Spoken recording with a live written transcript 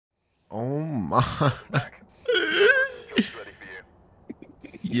Oh my.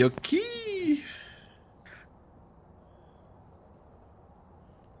 Yucky.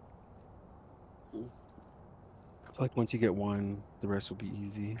 I feel like once you get one, the rest will be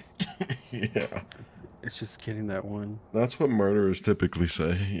easy. Yeah. It's just getting that one. That's what murderers typically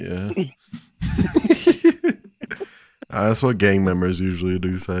say. Yeah. That's what gang members usually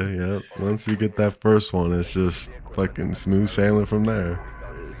do say. Yeah. Once you get that first one, it's just fucking smooth sailing from there.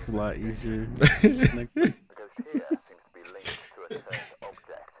 It's a lot easier. Just next.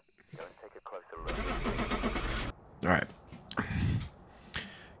 All right.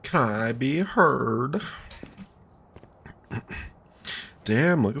 Can I be heard?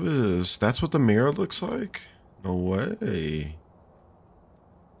 Damn, look at this. That's what the mirror looks like? No way.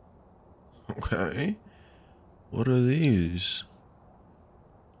 Okay. What are these?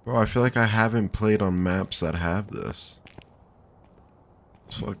 Bro, I feel like I haven't played on maps that have this.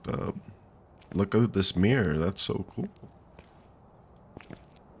 It's fucked up. Look at this mirror. That's so cool.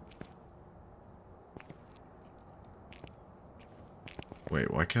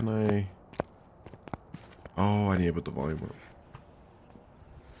 Wait, why can't I? Oh, I need to put the volume up.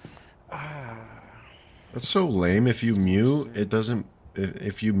 That's so lame. If you mute, it doesn't.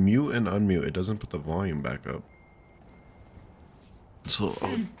 If you mute and unmute, it doesn't put the volume back up. So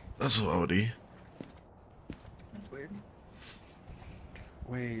that's OD. That's weird.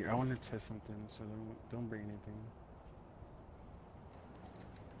 Wait, I want to test something, so don't bring anything.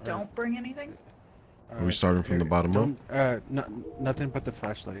 Don't bring anything? Are we starting from the bottom up? Nothing but the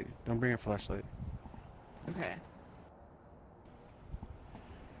flashlight. Don't bring a flashlight. Okay.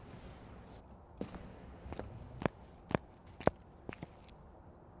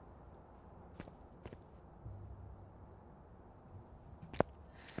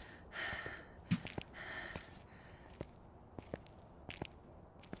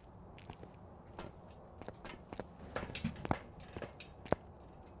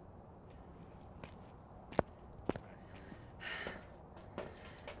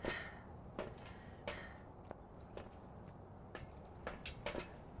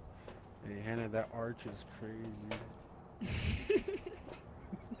 Hey, Hannah, that arch is crazy.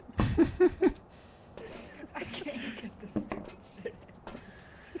 I can't get this stupid shit.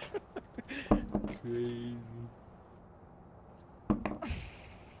 Crazy.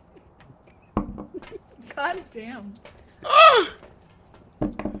 God damn.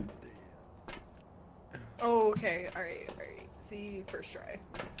 Oh, okay. Alright, alright. See, first try.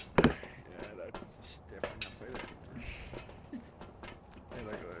 Yeah, that's definitely not play that. Hey,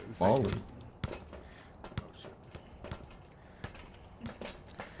 like, Falling. Oh shit.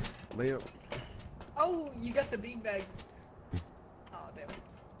 Layup. Oh, you got the beanbag. Oh, damn.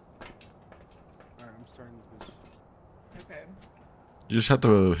 Alright, I'm starting this bitch. Okay. You just have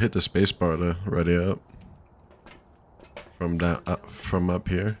to hit the space bar to ready up. From down up from up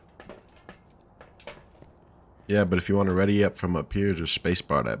here. Yeah, but if you want to ready up from up here, just space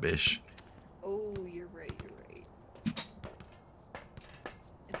bar that bitch. Oh, you're right, you're right.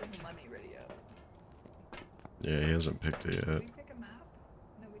 It doesn't let me ready up. Yeah, he hasn't picked it Did yet. we pick a map?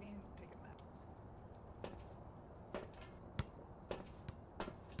 No, we didn't pick a map.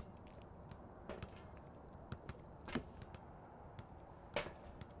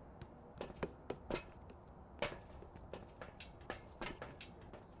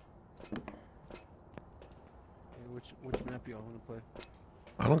 Hey, which map y'all want to play?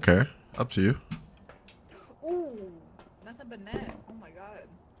 I don't care. Up to you. Ooh, nothing but net. Oh my god.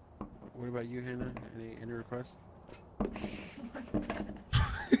 What about you, Hannah? Any requests?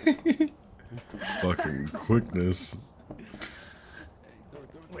 Fucking quickness.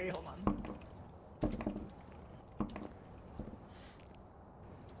 Wait, hold on.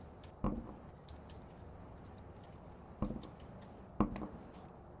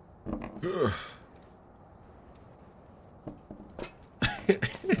 Ugh.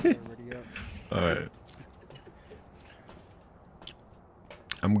 Ready up? Alright.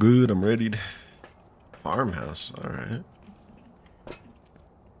 I'm good. I'm ready. Farmhouse. Alright.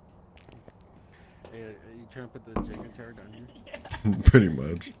 Hey, are you trying to put the Jenga tower down here? Pretty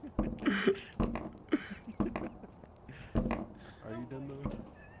much. Are you done though?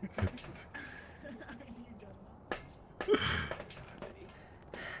 Are you done now?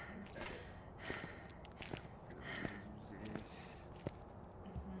 Let's start it.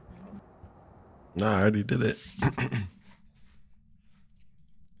 Nah, I already did it.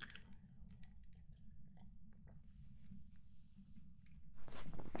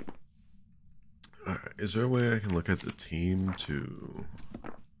 Alright, is there a way I can look at the team to...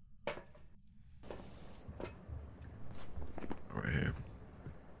 Right here.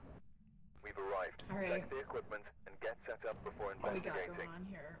 What we got going on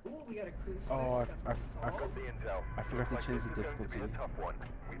here? Ooh, we got a crucifix. Oh, We got some salt. I forgot to change the difficulty.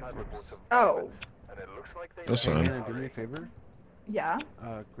 Oh, That's Hey, fine. Anna, do me a favor. yeah.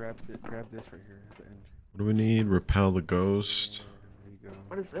 Grab this right here. At the end. What do we need? Repel the ghost. There you go.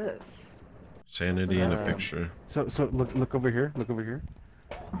 What is this? Sanity in a Um, picture. So look over here. Look over here.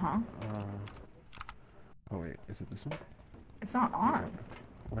 Uh-huh. Oh wait, is it this one? It's not on.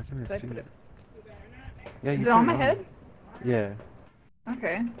 Why can't Did I I see put it? it? Yeah, Is you it on put my head? Yeah.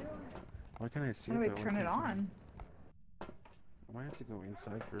 Okay. Why can't I see How do it? I though? turn it on? I might have to go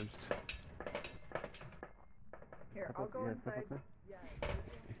inside first. Here, Pop I'll up- go yeah, pop inside. up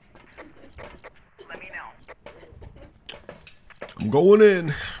there. Let me know. I'm going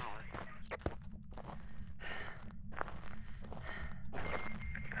in.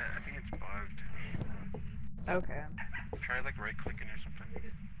 I think it's bugged. Okay. Try like right clicking or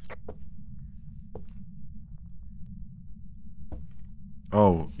something.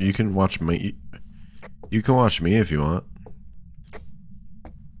 Oh, you can watch me. You can watch me if you want.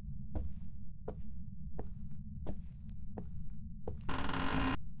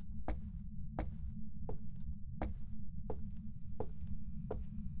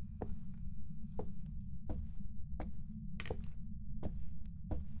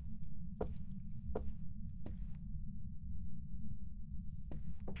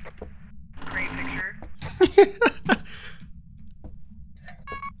 Great picture.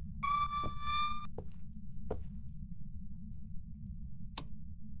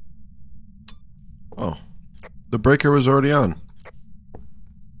 Oh, the breaker was already on.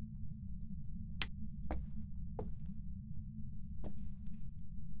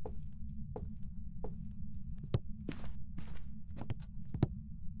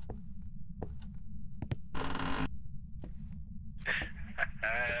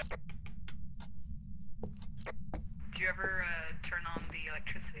 Do you ever turn on the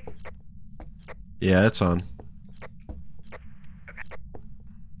electricity? Yeah, it's on.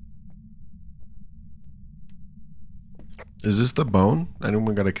 Is this the bone?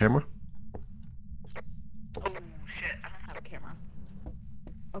 Anyone got a camera? Oh shit, I don't have a camera.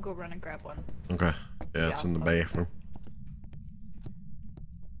 I'll go run and grab one. Okay. Yeah, it's Yeah, in the okay. bathroom.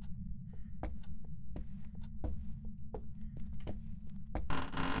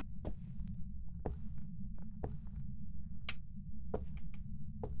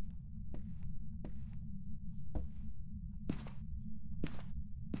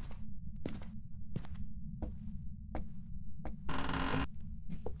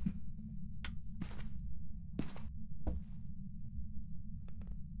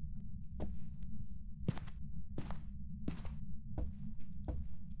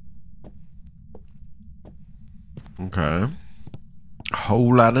 Okay. A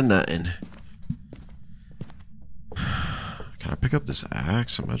whole lot of nothing. Can I pick up this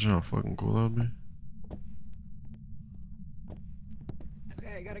axe? Imagine how fucking cool that would be.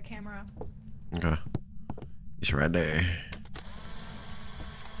 Okay, I got a camera. Okay. It's right there.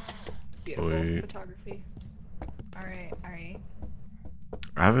 Beautiful Wait. photography. Alright, alright.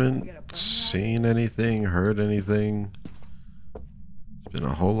 I haven't seen anything, heard anything. It's been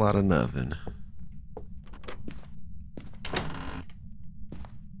a whole lot of nothing.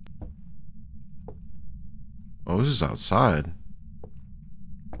 Oh, this is outside.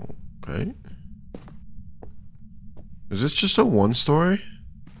 Okay. Is this just a one story?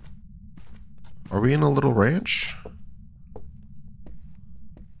 Are we in a little ranch?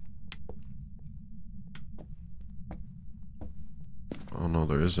 Oh no,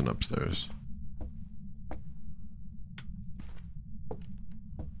 there isn't upstairs.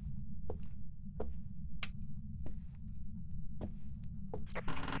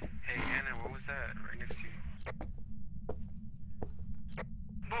 Hey Anna, what was that right next to you?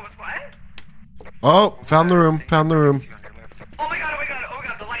 What was what? Oh, What was found the that room, thing found the right room. next to you on your left? Oh my god, oh my god, oh my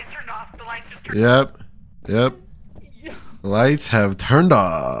god, the lights turned off. The lights just turned Yep. Yep. off. Lights have turned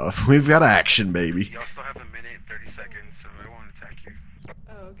off. We've got action, baby. Y'all still have a minute and 30 seconds, so I won't attack you.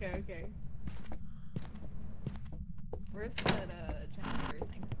 Oh, okay, okay. Where's that generator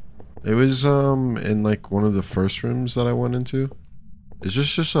thing? It was in like one of the first rooms that I went into. Is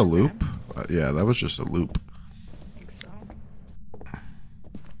this just a loop? Yeah, that was just a loop. I think so.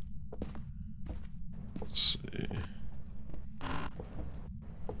 Let's see.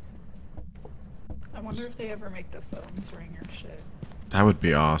 I wonder if they ever make the phones ring or shit. That would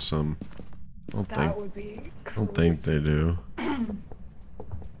be awesome. That would be I don't think they do. No,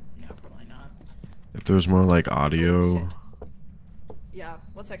 probably not. If there's more like Oh, audio, shit. Yeah,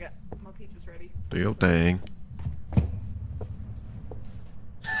 1 second. My pizza's ready. do your thing.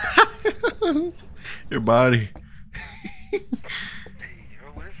 Your body.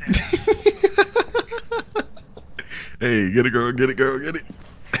 Hey, get it, girl, get it, girl, get it.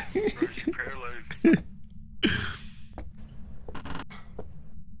 Bro, she's paralyzed.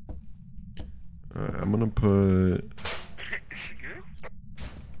 Alright, I'm gonna put. Is she good?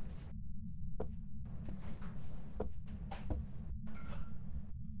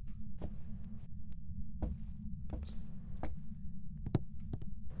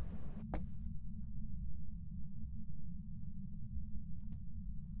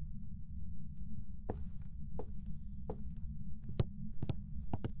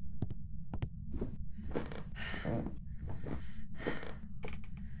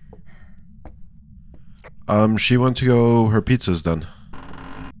 She went to go. Her pizza's done.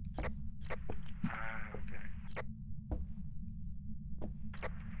 Okay.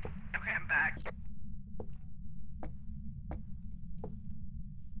 Okay, I'm back.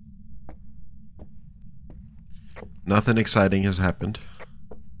 Nothing exciting has happened.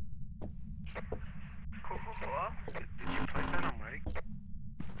 Cool. Did you place that on mic?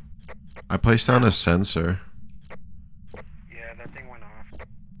 I placed down a sensor. Yeah, that thing went off.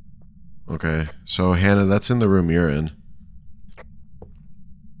 Okay, so Hannah, that's in the room you're in.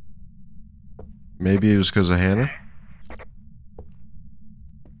 Maybe it was because of Hannah?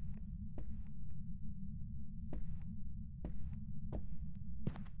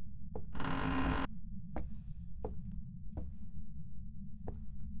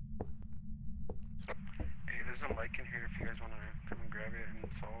 Hey, there's a mic in here if you guys want to come and grab it and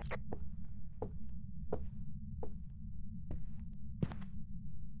solve.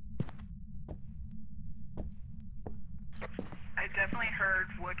 I definitely heard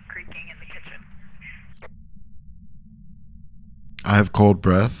wood creaking in the kitchen. I have cold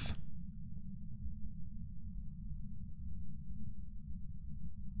breath.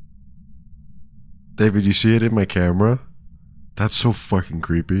 David, you see it in my camera? That's so fucking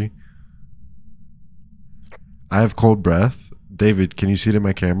creepy. I have cold breath. David, can you see it in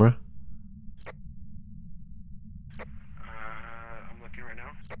my camera? I'm looking right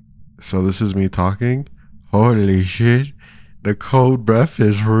now. So this is me talking? Holy shit. The cold breath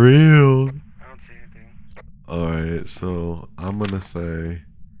is real. I don't see anything. Alright, so I'm gonna say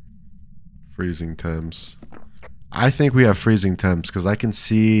freezing temps. I think we have freezing temps because I can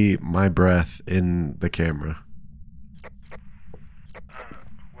see my breath in the camera.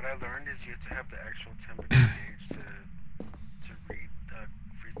 What I learned is you have to have the actual temperature gauge to read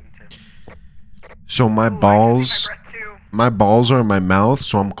freezing temps. So my Ooh, I can see balls, my breath too. my balls are in my mouth,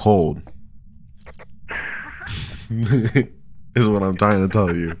 so I'm cold. Is what I'm trying to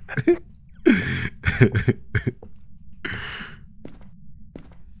tell you.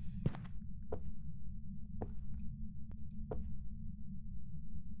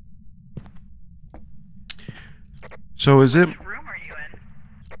 So is it Which room are you in?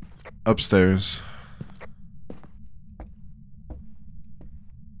 upstairs?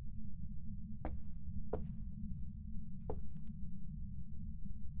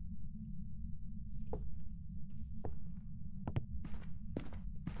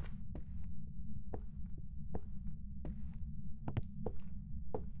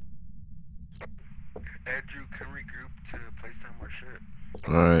 Andrew, can regroup to place down more shit.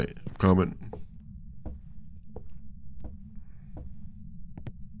 Alright, comment.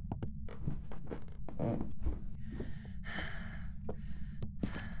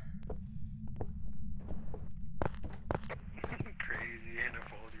 Crazy, Hannah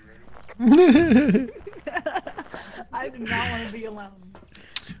followed you right away. I did not want to be alone.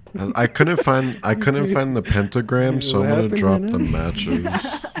 I couldn't find the pentagram, so What I'm gonna happened, drop Hannah? the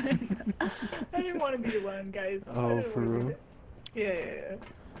matches. I didn't want to be alone, guys. I Oh, didn't for wanna be real? Yeah.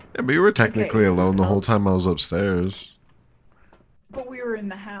 Yeah, but you were technically Okay, alone the whole well- time I was upstairs. But we were in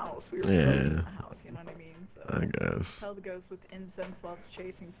the house. We were Yeah. in the house, you know what I mean? So I guess. tell the ghost with incense while it's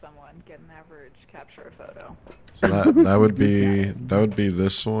chasing someone, get an average, capture a photo. So that would be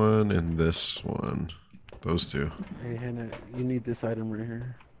this one and this one. Those two. Hey, Hannah, you need this item right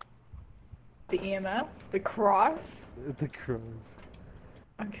here. The EMF? The cross? The cross.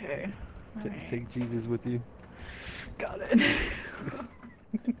 Okay. alright, Take Jesus with you. Got it.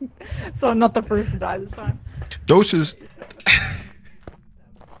 So I'm not the first to die this time. Doses.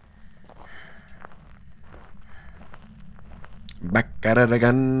 Back at it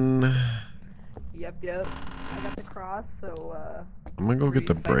again. Yep. I got the cross, so I'm gonna go get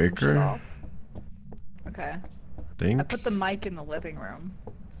the Reed, fight some shit breaker. off. Okay. I Think. put the mic in the living room,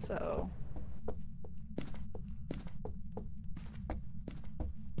 so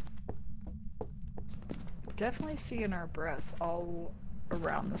definitely seeing our breath all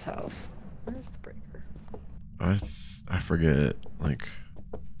around this house. Where's the breaker? I forget. Like.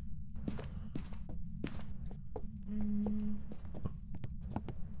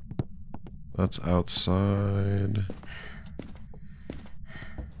 That's outside. There's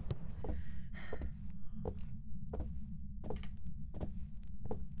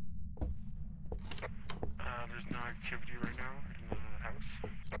no activity right now in the house.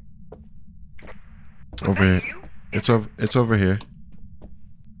 Over here. It's over here.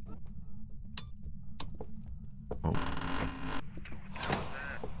 Oh.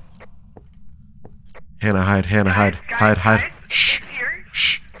 Hannah, hide. Hannah, hide. Hide, hide. Shh.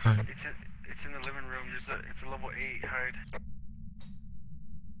 Shh. Hide. It's in the living room. It's a level 8 hide.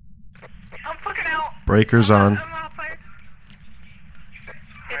 I'm fucking out. Breaker's on. I'm outside.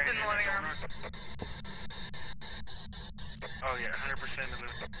 It's in the living room. Oh yeah, 100% in the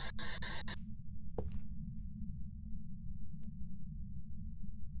living room.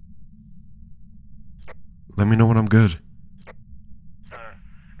 Let me know when I'm good.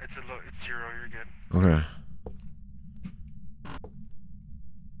 It's 0. You're good. Okay.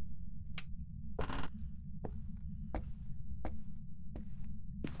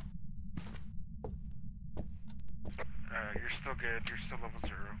 You're still good. You're still level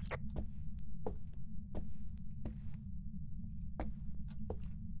 0.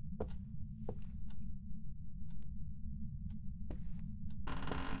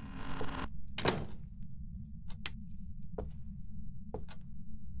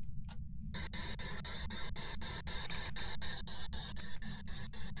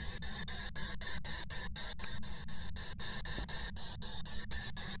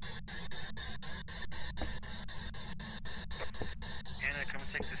 Anna, come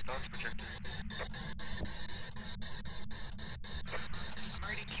and take this dog's protector. I'm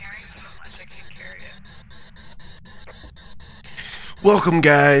already carrying so much I can't carry it. Welcome,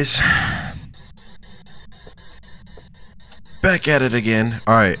 guys. Back at it again.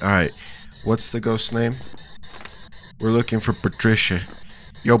 Alright. What's the ghost name? We're looking for Patricia.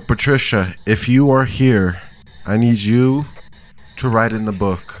 Yo, Patricia, if you are here, I need you to write in the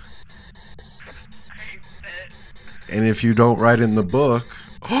book. And if you don't write in the book...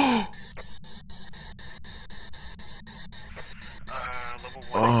 Level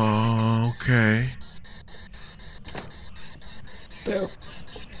 1. Oh, okay.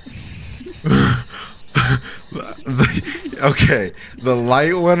 Okay, the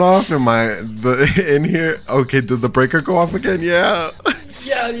light went off in here. Okay, did the breaker go off again? Yeah.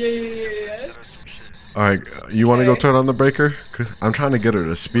 Yeah. Alright, you want to go turn on the breaker? 'Cause I'm trying to get her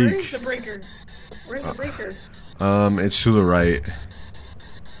to speak. Where's the breaker? Where's the breaker? It's to the right.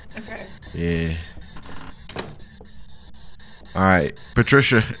 Okay. Yeah. Alright,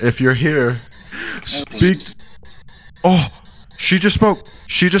 Patricia, if you're here, speak. Oh, she just spoke.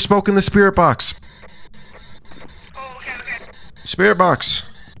 She just spoke in the spirit box. Oh, okay. Spirit box.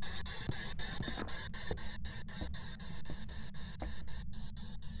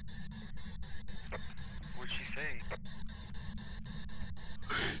 What'd she say?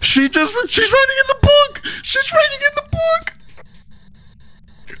 She's writing in the book. She's writing in the book.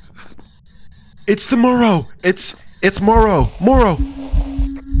 It's the Moro. It's Moro. Moro. Is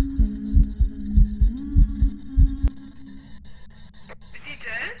he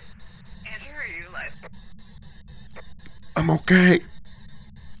dead? Andrew, are you alive? I'm okay.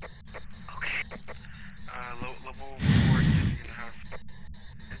 Okay. Level 4 activity in the house.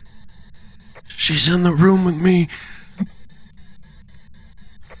 She's in the room with me.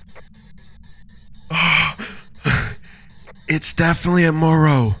 It's definitely a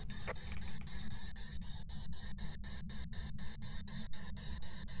Moro.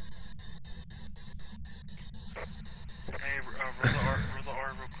 Hey, roll the R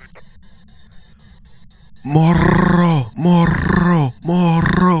real quick. Moro.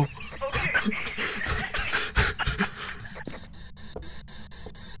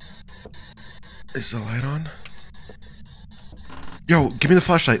 Is the light on? Yo, give me the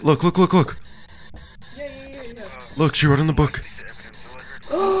flashlight. Look. Yeah. Look, she wrote in the book.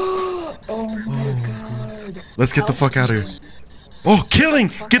 Oh my god. Let's get the fuck out of here. Oh,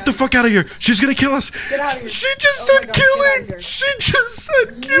 killing! Get the fuck out of here. She's gonna kill us. Get out of here. She just Oh my said God, get out of killing. here. She just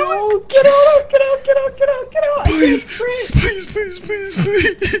said killing. No, get out. Please. Oh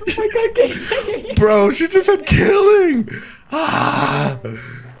my god, get Bro, she just said killing. Ah.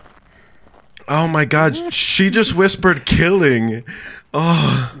 Oh my god, she just whispered killing.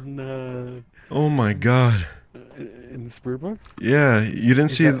 Oh. No. Oh my god. In the spirit box? Yeah, you didn't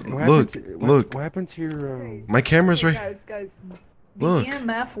see. Look. What happened to your My camera's right. Guys. The Look.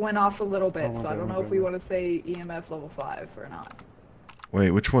 EMF went off a little bit, Oh, so I okay, don't know okay, if we okay. want to say EMF level 5 or not.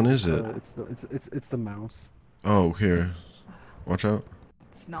 Wait, which one is it? it's the mouse. Oh, here. Watch out.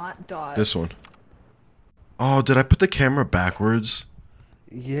 It's not dots. This one. Oh, did I put the camera backwards?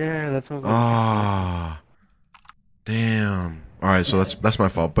 Yeah, that's what I was like. Ah, damn. All right, so Yeah. that's my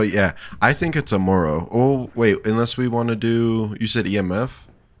fault. But yeah, I think it's a Moro. Oh wait, unless we want to do. You said EMF.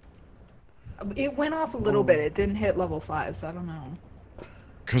 It went off a little Oh. bit. It didn't hit level 5, so I don't know.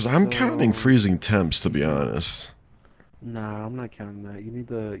 Cause I'm counting So- freezing temps to be honest. Nah, I'm not counting that. You need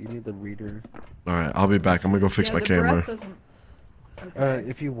the reader. All right, I'll be back. I'm gonna go fix Yeah, my the camera. breath doesn't. Okay.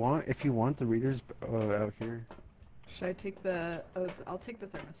 If you want the readers out here. Should I take the? Oh, I'll take the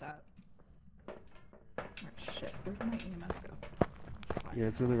thermostat. Oh, shit, where did my EMF go? Yeah,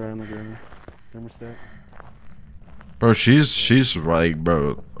 it's really right on the ground. Thermostat. Bro, she's like,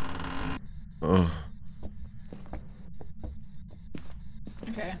 bro. Ugh.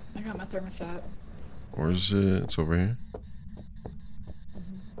 Okay, I got my thermostat. Where is it? It's over here.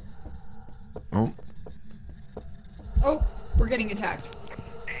 Oh, Oh, we're getting attacked.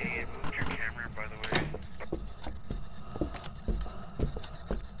 Hey, it moved your camera, by the way.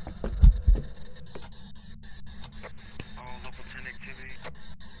 Oh, level 10 activity.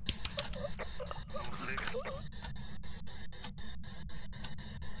 Level 6.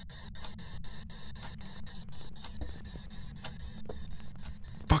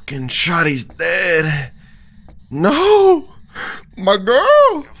 fucking Shotty's dead. No, my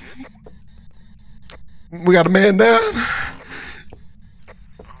girl. We got a man down. Oh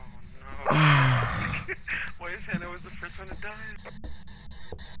no. Why is Hannah was the first one to die?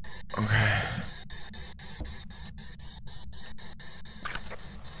 Okay.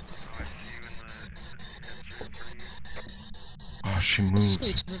 Oh, I see you in the answer for you. Oh, she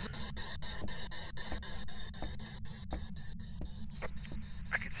moved.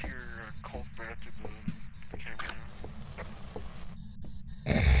 I can see your cold breath through the camera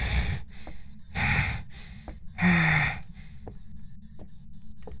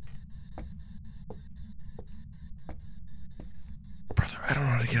Brother, I don't know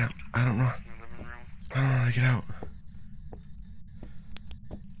how to get out. I don't know. now. In the living room. I don't know how to get out.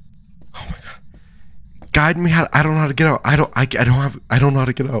 Oh my god. Guide me how. I don't know how to get out. I don't know how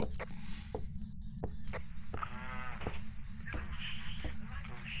to get out.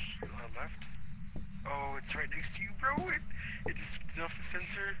 Left. Oh, it's right next to you, bro. It just did off the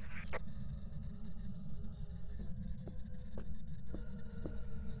sensor.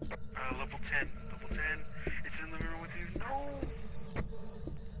 Level 10. Level 10. It's in the room with you. No!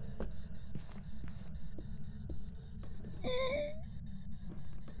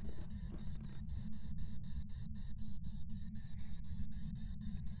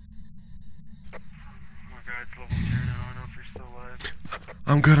 Oh my god, it's level 2 now. I don't know if you're still alive.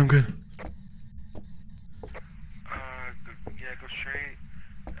 I'm good. I'm good. Yeah, go straight.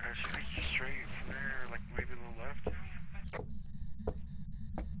 Should be just straight from there, like maybe a little left.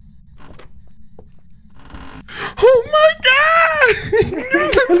 Oh my god! Get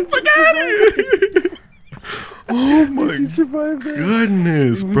the fuck out of here! Oh my You survived that.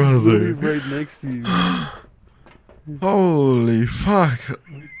 goodness, It was brother. literally right next to you. Holy fuck.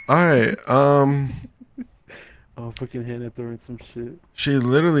 Alright, Oh, fucking Hannah throwing some shit. she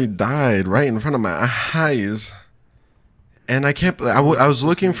literally died right in front of my eyes. And I can't, I was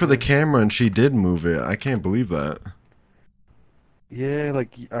looking for the camera and she did move it. I can't believe that. Yeah,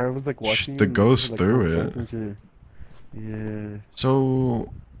 like I was like watching. The you and ghost like, threw popped it. up and shit. Yeah.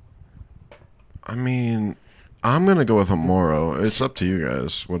 So, I mean, I'm gonna go with a Moro. It's up to you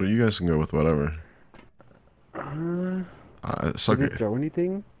guys. What you guys can go with whatever. Suck Did it it. throw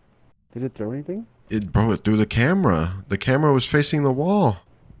anything? Did it throw anything? Bro, it threw the camera. The camera was facing the wall.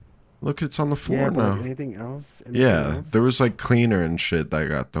 Look, it's on the floor Yeah, but now. like, anything else? Anything Yeah, else? there was like cleaner and shit that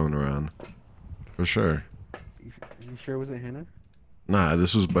got thrown around. For sure. You sure it wasn't Hannah? Nah,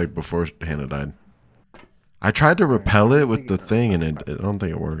 this was like before Hannah died. I tried to repel it with the thing and I don't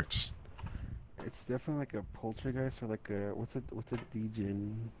think it works. It's definitely like a poltergeist or like a what's a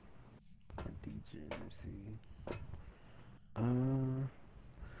degen? A degen, let me see.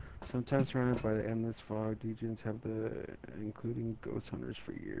 Sometimes surrounded by the endless fog, degens have the including ghost hunters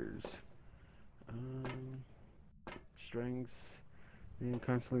for years. Strengths. You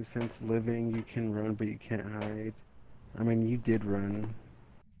constantly sense living. You can run, but you can't hide. I mean, you did run,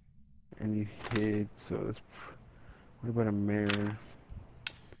 and you hid. So that's. What about a mirror?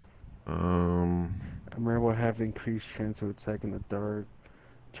 A mirror will have increased chance of attack in the dark.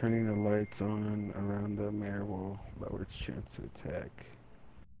 Turning the lights on around the mirror will lower its chance to attack.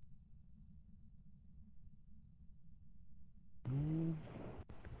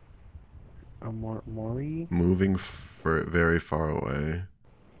 A Mori? Moving for very far away.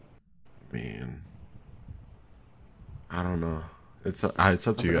 I mean, I don't know. It's up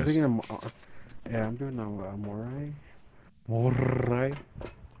to you I'm guys. thinking yeah, I'm doing a Mori. Alright.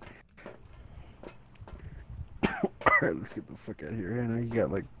 Alright, let's get the fuck out of here. I know you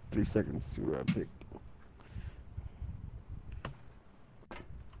got like 3 seconds to pick.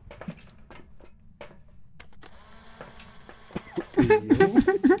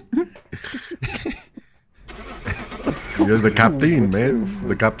 You're the captain, man.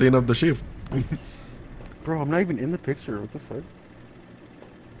 The captain of the ship. Bro, I'm not even in the picture. What the fuck?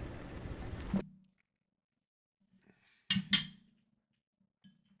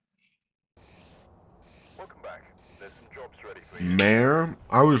 Welcome back. There's some jobs ready for you. Mayor,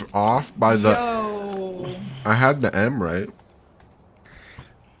 I was off by the. Yo. I had the M right.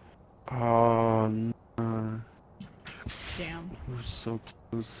 Oh, no. Damn. We're so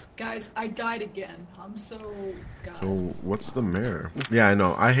close. Guys, I died again. I'm so god. So what's the mayor? Yeah, I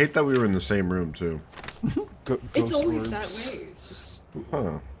know. I hate that we were in the same room too. It's Ghost always orbs. that way. It's just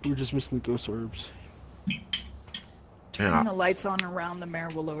Huh? We were just missing the ghost orbs. turning Yeah, the lights on around the mayor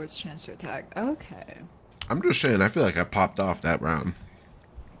will lower its chance to attack. Okay. I'm just saying. I feel like I popped off that round.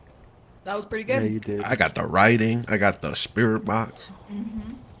 That was pretty Yeah, good. you did. I got the writing. I got the spirit box.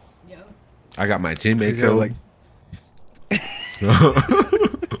 Mm-hmm. Yep. I got my teammate You got, killed. like-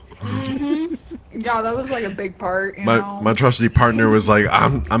 Mm-hmm. Yeah, that was like a big part, you know? my trusty partner was like,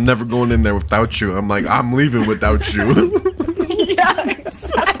 I'm never going in there without you. I'm like, I'm leaving without you. Yeah,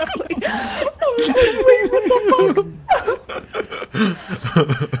 exactly. I was like, wait, what the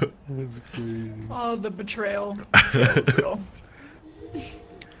fuck? That's crazy. Oh, the betrayal. That was real.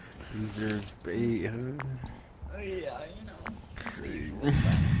 Is there bait, huh? Yeah, you know. It's the Crazy. usual, it's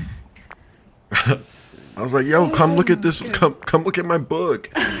fine. I was like, yo, come look at this. Come look at my book.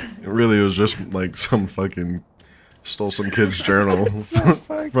 Really, it was just like some fucking stole some kid's journal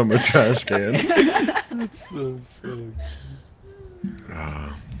from a trash can. That's so funny. All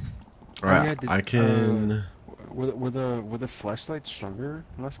Oh, right, yeah, did- I can. Were the flashlights stronger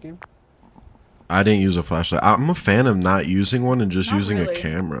last game? I didn't use a flashlight. I'm a fan of not using one and just Not using really. a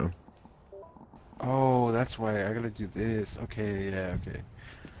camera. Oh, that's why I gotta do this. Okay, yeah, okay.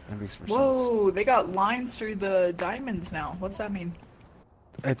 That makes more sense. Whoa, they got lines through the diamonds now. What's that mean?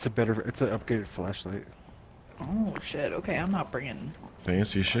 It's an upgraded flashlight. Oh shit. Okay, I'm not bringing.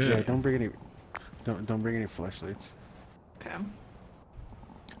 Fancy Yeah, shit. don't bring any flashlights. Okay.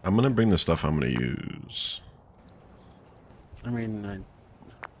 I'm gonna bring the stuff I'm gonna use. I mean, I'm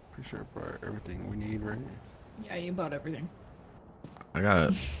pretty sure I brought everything we need, right? Yeah, you bought everything. I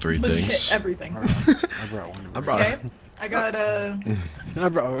got 3 Legit things. everything. I brought one. I brought. Okay. I got I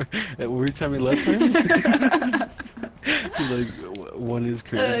brought. Were you telling me last time? Like one is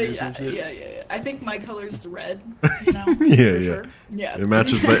crazy or yeah, some shit. yeah. I think my color's the red. You know. Yeah, for yeah. Sure. Yeah. It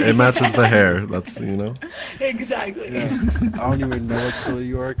matches the hair. That's Exactly. Yeah. I don't even know what color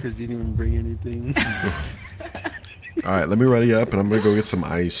you are because you didn't even bring anything. All right, let me ready up, and I'm gonna go get some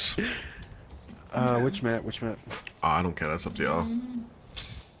ice. Which map? Which map? Oh, I don't care. That's up to y'all.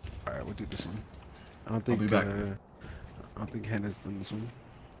 All right, we'll do this one. I don't think. be back. I don't think Hannah's done this one.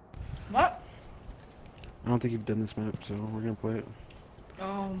 What? I don't think you've done this map, so we're gonna play it.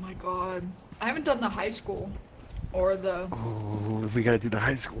 Oh my god. I haven't done the high school. Or the... Oh, if we gotta do the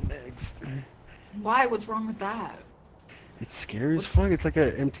high school next. Why? What's wrong with that? It's scary as fuck. It's like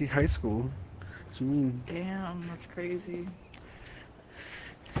an empty high school. What do you mean? Damn, that's crazy.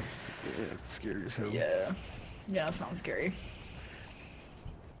 Yeah, it's scary as hell. Yeah. Yeah, that sounds scary.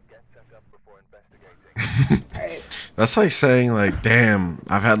 Get set up before investigating. Alright. That's like saying like, damn,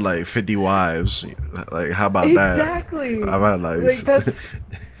 I've had like 50 wives. Like, how about that? Exactly. I've had like, that's...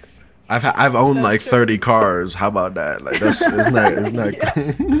 I've owned That's like true. 30 cars. How about that? Like, that's isn't that Yeah.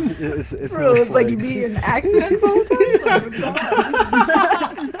 It's Bro, not it's like you be in accidents all the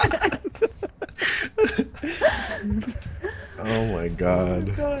time. Oh my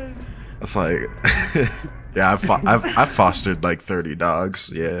god. God. That's like, yeah, I've fostered like 30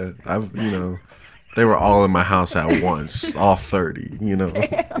 dogs. Yeah, they were all in my house at once, all 30.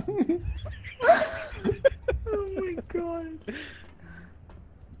 Oh my god.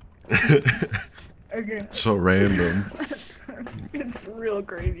 Okay. So random. It's real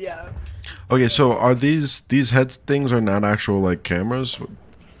crazy, yeah. Okay, so are these heads things are not actual like cameras?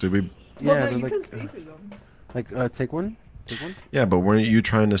 Did we? Well, Yeah, no, they're you like, can see through them. like take one. Take one. Yeah, but weren't you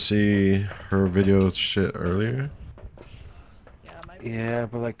trying to see her video shit earlier? Yeah, it might be. Yeah,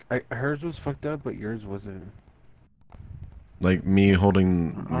 but like hers was fucked up, but yours wasn't. Like me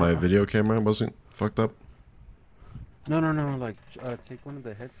holding my video camera wasn't fucked up? No. Like take one of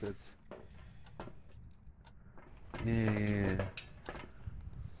the headsets. Yeah.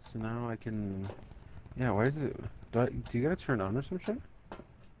 So now I can. Yeah. Why is it? Do you gotta turn on or some shit?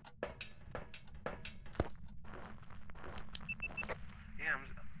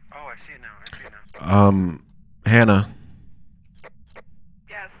 Hannah,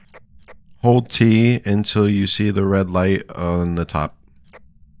 Yes. hold T until you see the red light on the top.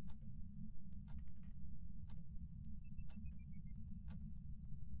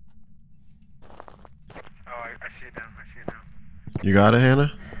 Oh, I see it now. I see it now. You got it,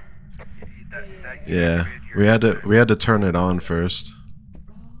 Hannah? That Yeah. activated your- We had to turn it on first.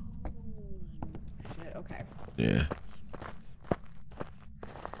 Shit, okay. Yeah.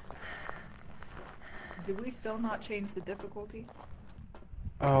 Did we still not change the difficulty?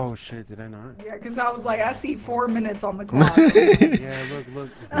 Oh shit, did I not? Yeah, because I was like, I see 4 minutes on the clock. Yeah, look.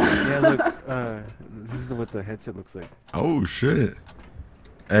 Yeah, look. This is what the headset looks like. Oh shit.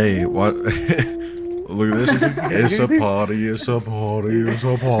 Hey, what? Look at this. It's a party. It's a party. It's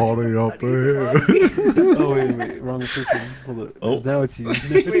a party up here. Oh wait, wrong person. Hold up. Oh. Now it's you.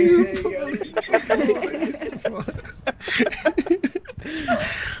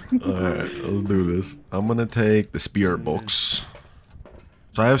 Alright, let's do this. I'm gonna take the spirit box.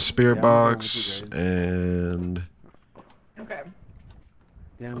 So I have spirit Yeah, I'm going with box you guys. and Okay.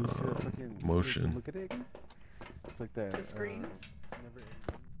 Damn, you see that fucking motion. Look at it again. It's like that. The screens?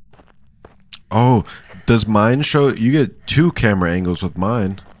 oh, does mine show? You get 2 camera angles with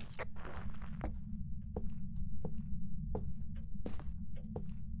mine.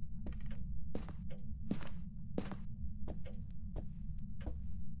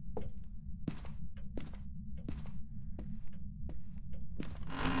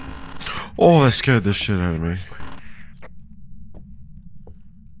 Oh, that scared the shit out of me.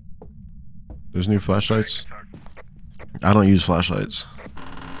 There's new flashlights. I don't use flashlights.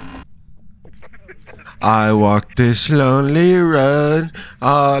 I walk this lonely road,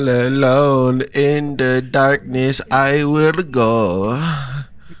 all alone in the darkness. I will go.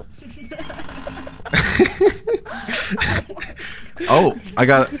 Oh, I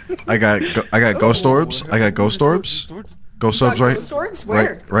got ghost orbs. I got ghost orbs. Ghost You orbs got right, ghost orbs?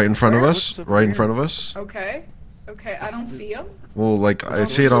 Where? right in front of Where? us. Right in front of us. Okay. Okay, I don't see them. Well, like I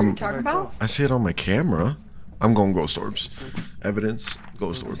see it on. Talking about? I see it on my camera. I'm going ghost orbs. Evidence,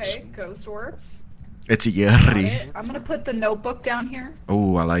 ghost orbs. Okay, ghost orbs. It's a Got Yeri. it. I'm gonna put the notebook down here.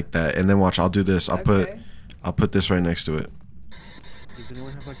 Oh, I like that. And then watch, I'll do this. I'll Okay. put this right next to it. Does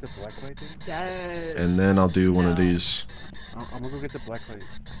anyone have like the black light thing? Yes. And then I'll do one of No. these. I'm gonna go get the black light.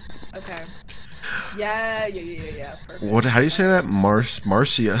 Okay. Yeah. Perfect. What? How do you say that? Marcia.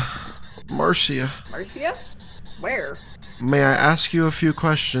 Marcia. Marcia? Where? May I ask you a few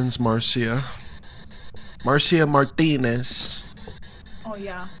questions, Marcia? Marcia Martinez. Oh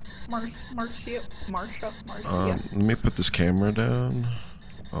yeah. Marsha. Let me put this camera down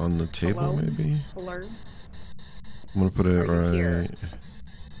on the table, Hello? maybe. Hello. I'm gonna put it Are you right. here?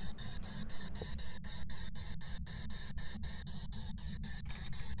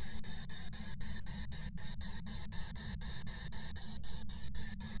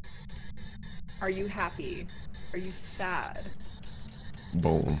 Are you happy? Are you sad?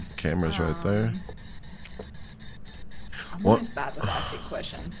 Boom. Camera's right there. I'm What? always bad with asking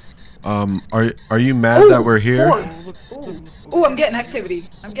questions. Are you mad that we're here? Ooh, I'm getting activity.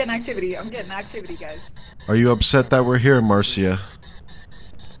 I'm getting activity, guys. Are you upset that we're here, Marcia?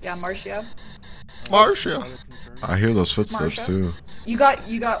 Yeah, Marcia. Marcia. I hear those footsteps Marcia? too. You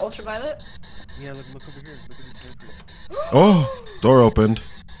got ultraviolet? Yeah, look over here. Look at this sniper. Oh, door opened.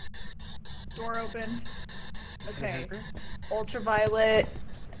 Door opened. Okay. Ultraviolet.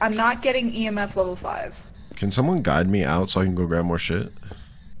 I'm not getting EMF level 5. Can someone guide me out so I can go grab more shit?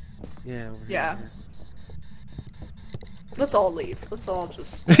 Yeah. Over here, Yeah. over here. Let's all leave. Let's all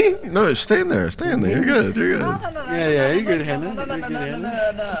just. No, stay in there. Stay in there. You're good. You're No, good. no, no, Yeah, you're good, no, Hannah. no, no, You're no, good,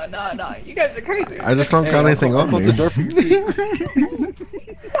 no, Hannah. no. You guys are crazy. I just don't got I'll anything I'll on close me. the door for you. Too.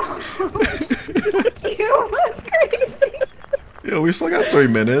 You, that's crazy. Yeah, we still got 3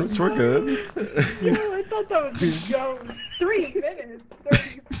 minutes. We're good. Oh, I thought that was go 3 minutes,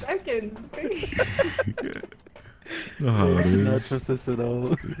 30 seconds. Know how it Not is. trust us at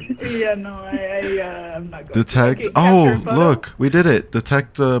all. Yeah, no, I'm not going. Detect. Okay, Oh, capture a photo. look, we did it.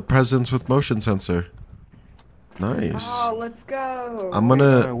 Detect presence with motion sensor. Nice. Oh, let's go. I'm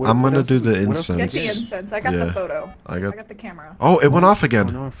gonna what I'm gonna else do do we- the what else do we Get the incense. incense. I got Yeah. the photo. I I got. got the camera. Oh, it went off Going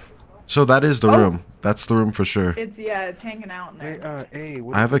again. off. So that is the Oh. room. That's the room for sure. It's hanging out in there. Hey,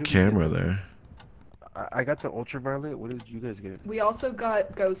 what I have a did we get? camera there. I got the ultraviolet. What did you guys get? We also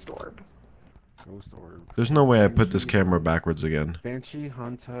got ghost orb. Ghost orb. There's no way I put this camera backwards again. Banshee,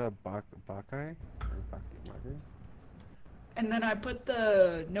 Hanta, Bakai. And then I put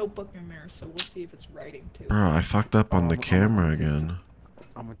the notebook in there, so we'll see if it's writing too. Bro, I fucked up on the camera again.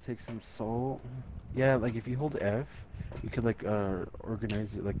 I'm gonna take some salt. Yeah, like if you hold F, You could like organize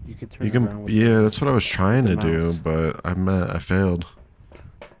it. Like you could turn You it can, around with yeah, the, that's what I was trying the to do, mouse. but I failed.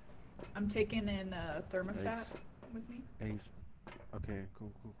 I'm taking in a thermostat with me. Thanks. Okay,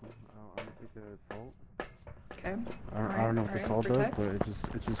 cool. I'm gonna take the salt. Okay. I don't know what the salt does, protect. but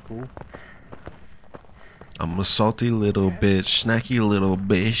it's just cool. I'm a salty little Okay. bitch, snacky little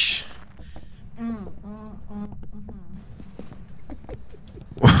bitch.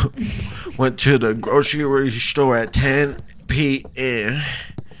 Went to the grocery store at 10 p.m.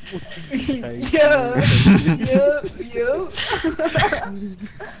 Yeah. Yep.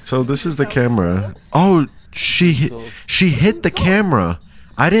 So this is the camera. Oh, she hit the camera.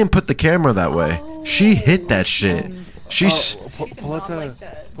 I didn't put the camera that way. She hit that shit. She's She did Pull out not the like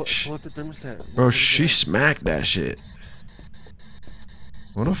that. pull out the thermostat. bro. What is She that? smacked that shit.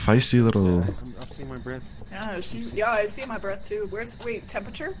 What a feisty little. I'm seeing my breath. Yeah, I see my breath too. Wait,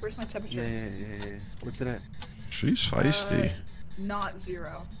 temperature? Where's my temperature? Yeah. What's it at? She's feisty. Not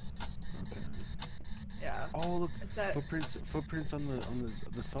 0. Okay. Yeah. Oh look, It's at footprints on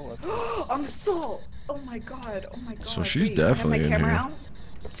the salt. on the salt. Oh my god. So she's Wait, I have definitely my in camera here. out?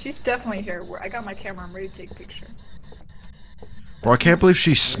 She's definitely here. I got my camera. I'm ready to take a picture. Bro, I can't believe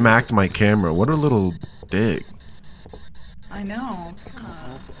she smacked my camera. What a little dick. I know. It's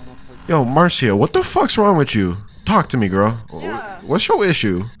kind of. Yo, Marcia, what the fuck's wrong with you? Talk to me, girl. Yeah. What's your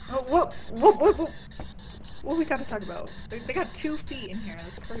issue? What we got to talk about? They got 2 feet in here.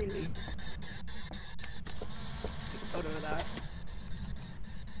 That's crazy. Take a photo of that.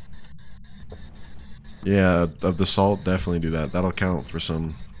 Yeah, of the salt, definitely do that. That'll count for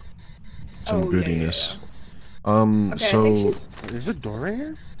some Oh, yeah, goodiness. Okay, I So think she's. There's a door right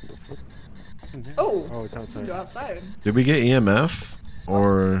here? Oh, It's you can go outside. outside. did we get EMF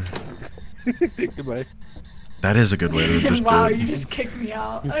or Goodbye. that is a good way to just Wow, do it. you just kicked me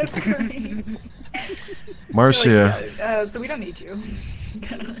out. That's crazy. Marcia, So we don't need you.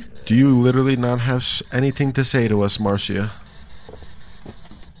 do you literally not have anything to say to us, Marcia?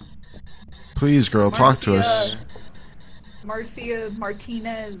 Please, girl, talk to us. Marcia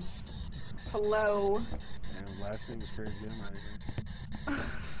Martinez. Hello. And last name is crazy. I'm out of here.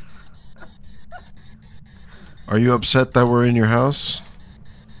 Are you upset that we're in your house?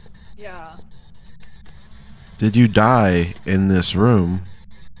 Yeah. Did you die in this room?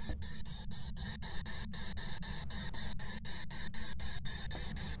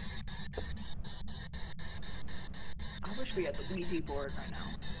 I wish we had the Ouija board right now.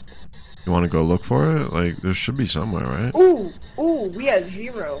 You want to go look for it? Like, there should be somewhere, right? Ooh, we had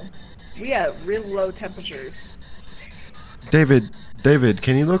 0. We had real low temperatures. David,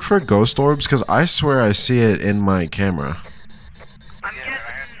 can you look for ghost orbs? Because I swear I see it in my camera. I'm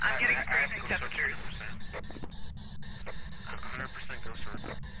getting freezing temperatures. 100% ghost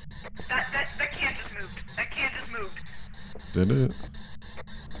orb. That can just moved. That can just moved. Did it?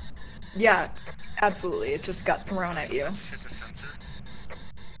 Yeah, absolutely. It just got thrown at you. Hit the sensor.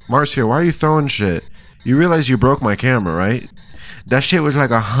 Marcia, why are you throwing shit? You realize you broke my camera, right? That shit was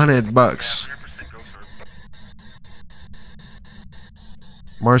like $100. 100% ghost orb.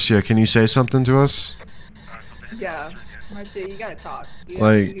 Marcia, can you say something to us? Something Yeah. hit the sensor, Marcia, you gotta talk.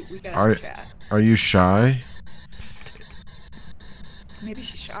 Like, we gotta chat. Are you shy? Maybe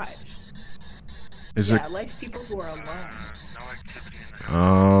she's shy. Is Yeah, it? likes people who are alone. No activity in the house.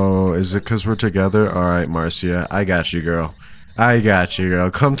 Oh, is it because we're together? All right, Marcia, I got you, girl. I got you, girl.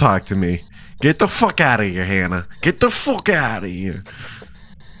 Come talk to me. Get the fuck out of here, Hannah. Get the fuck out of here.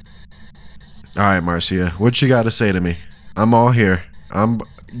 All right, Marcia, what you got to say to me? I'm all here.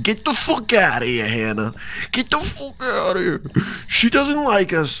 Get the fuck out of here, Hannah. Get the fuck out of here. She doesn't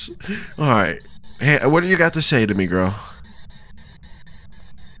like us. All right. Hey, what do you got to say to me, girl?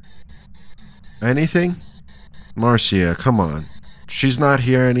 Anything? Marcia, come on. She's not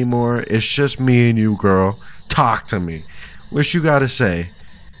here anymore. It's just me and you, girl. Talk to me. What you got to say?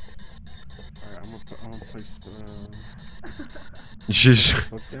 Alright, I'm gonna place She's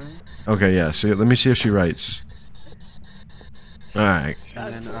book down. okay. Yeah. See, let me see if she writes. All right.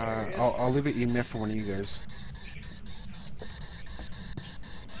 And That's then hilarious. I'll leave an email for one of you guys.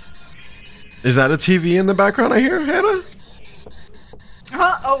 Is that a TV in the background I hear, Hannah?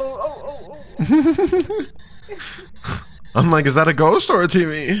 Huh? Oh. I'm like, is that a ghost or a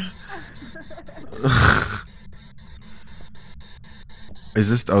TV? Is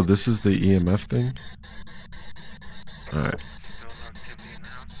this? Oh, this is the EMF thing. All right. Still no activity in the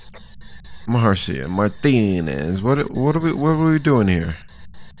house. Marcia Martinez, what are we doing here?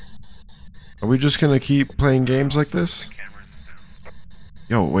 Are we just gonna keep playing games like this? The cameras is down.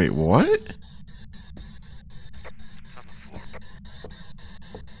 Yo, wait, what? It's on the floor.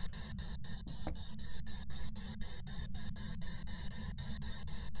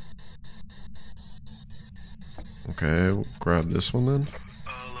 this one then.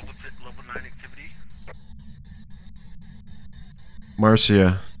 Level 9 activity.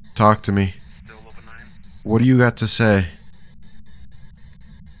 Marcia, talk to me. Still level 9. What do you got to say?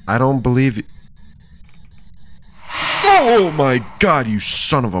 I don't believe you. Oh my god, you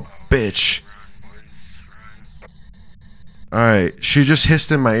son of a bitch. Run, boys, run. Alright, she just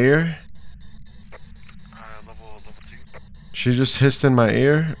hissed in my ear. Level 2. She just hissed in my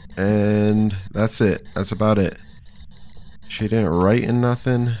ear, and that's it. That's about it. She didn't write in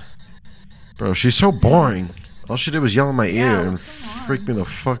nothing. Bro, she's so boring. All she did was yell in my ear and freak me the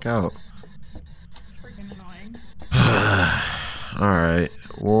fuck out. It's freaking annoying. Alright,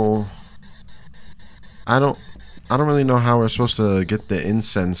 well, I don't really know how we're supposed to get the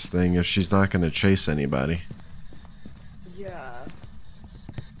incense thing if she's not gonna chase anybody. Yeah.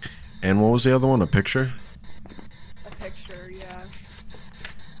 And what was the other one? A picture? A picture, yeah.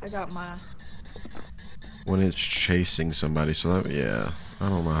 I got my... When it's chasing somebody, so that, yeah. I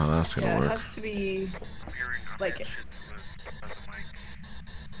don't know how that's gonna Yeah, it work. has to be... I'm hearing Like- shit to the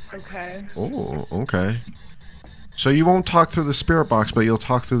mic. Okay. Oh, okay. So you won't talk through the spirit box, but you'll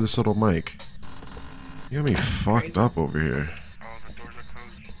talk through this little mic. You got me fucked up over here. Oh, the doors are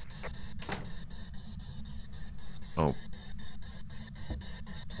closed. Oh.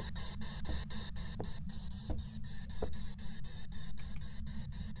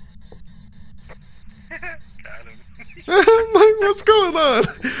 Got him. I'm like, what's going on?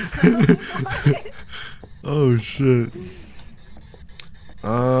 Oh shit.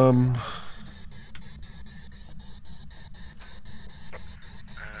 No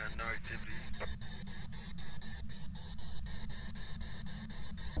activity.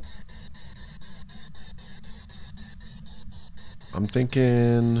 I'm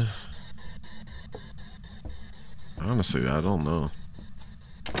thinking. Honestly, I don't know.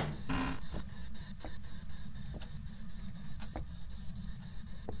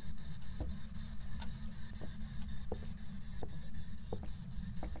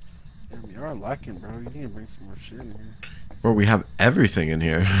 Damn, you are lacking, bro. You need to bring some more shit in here. Bro, we have everything in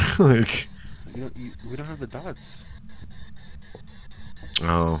here. Like, We don't have the dots.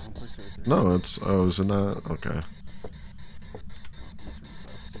 oh. One place right there. No, it's, oh, is it not? Okay.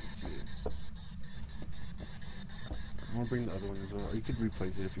 I'm gonna bring the other one as well. You could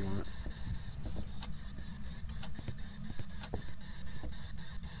replace it if you want.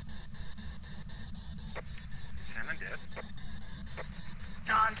 Santa dead?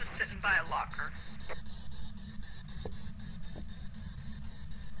 No, I'm just sitting by a locker.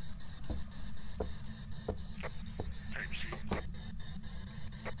 Type C.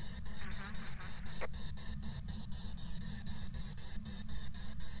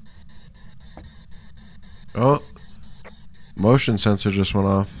 Oh. Motion sensor just went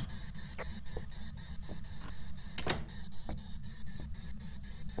off.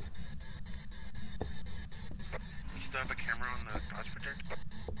 You still have a camera on the dodge protector?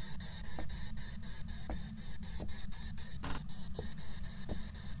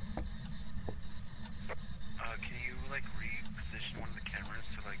 Can you like reposition one of the cameras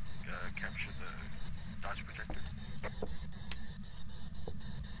to like capture the dodge protector?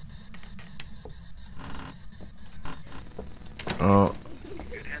 Oh. You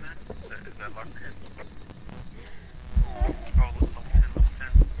good, Hannah? Is that locker good? Oh, level 10, level 10.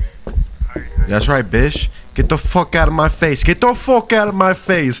 Hi. That's right, bitch. Get the fuck out of my face. Get the fuck out of my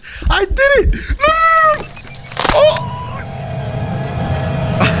face. I did it. No, no, no, no.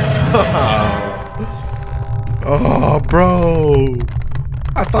 Oh. Oh, bro.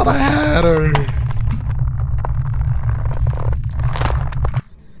 I thought I had her.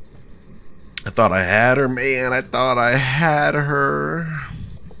 I thought I had her, man. I thought I had her.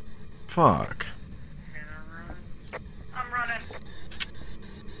 Fuck. Hannah, run. I'm running.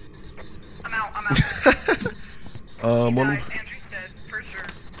 I'm out. I'm out. One. Andrew's dead, for sure.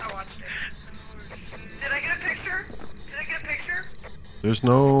 I watched it. Did I get a picture? Did I get a picture? There's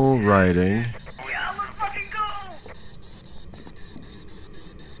no writing. Yeah, let's fucking go!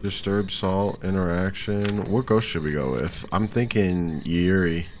 Disturbed salt interaction. What ghost should we go with? I'm thinking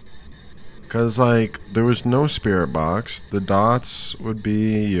Yuri. Cause like there was no spirit box. The dots would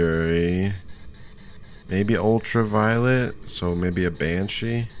be Yuri. Maybe ultraviolet. So maybe a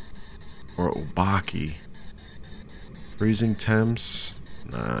banshee. Or Obaki. Freezing temps.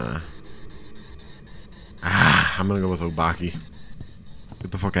 Nah. Ah, I'm gonna go with Obaki.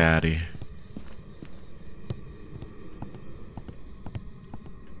 Get the fuck out of here.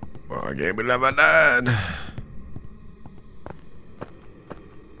 Well, I can't believe I died.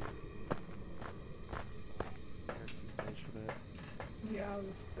 Yeah,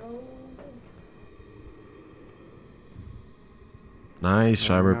 let's go. Nice,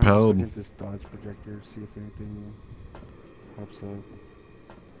 I Now I'm repelled. looking at this dodge projector, see if anything pops up.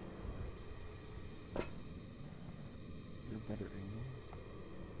 Is there a better angle?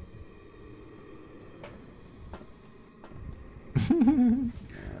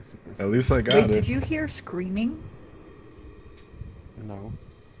 Yeah, that's the best. At least I got Wait, it. did you hear screaming? No.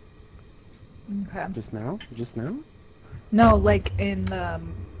 Okay. Just now? Just now? No, like in the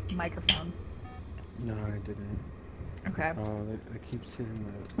microphone. No, I didn't. Okay. Oh, it keeps hitting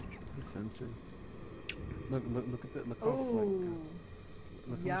the sensor. Look at that. Look how Oh, look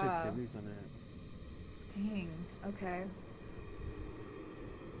how much yeah. activity's on it. Dang. Okay.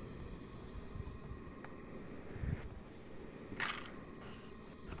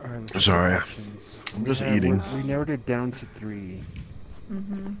 Alright, let's Sorry. look at options. I'm just Yeah, eating. We narrowed it down to 3.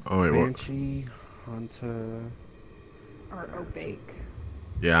 Mm-hmm. Oh wait, what? Banshee, Hunter. Or Obake.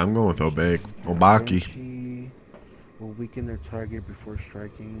 Yeah, I'm going with Obake. Obaki. Banshee will weaken their target before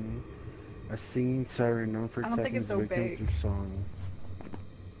striking. A singing siren known for I don't think attacking it's victims Obake. through song.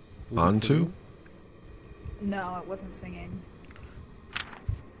 Was it Hantu? singing? No, it wasn't singing.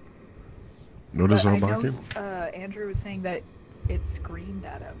 What is But I know, Obaki? Andrew was saying that it screamed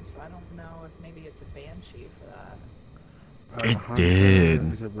at him, so I don't know if maybe it's a banshee for that. It Hunter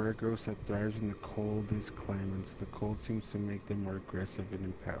did. is a rare ghost that thrives in the coldest climates. The cold seems to make them more aggressive and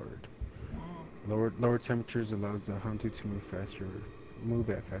empowered. Lower temperatures allows the hunter to move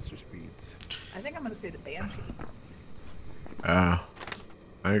at faster speeds. I think I'm gonna say the banshee. I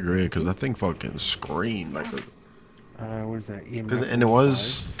agree, because that thing fucking screamed like a... What is that? EMF? And it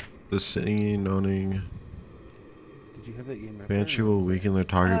was the singing, owning... Did you have the EMF? Banshee will weaken their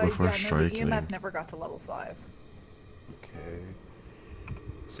target before yeah, no, the striking. EMF never got to level 5. Okay.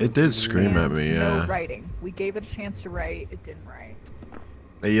 It did scream at me, No yeah. writing. We gave it a chance to write. It didn't write.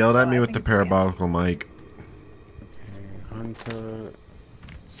 They yelled at So me I with think the it's banshee. parabolical mic. Okay, Hanta.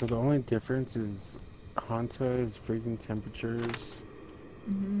 So the only difference is Hanta is freezing temperatures.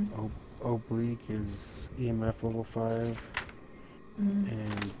 Mm-hmm. Oblique is EMF level 5, Mm-hmm.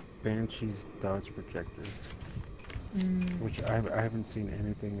 and Banshee's dodge projector, Mm. which I haven't seen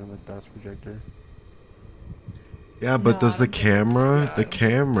anything on the dodge projector. Yeah, but No, does I the don't think it's- camera, yeah, the I don't think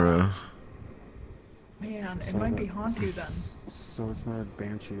camera, Man, it So might be that- Hantu then. So it's not a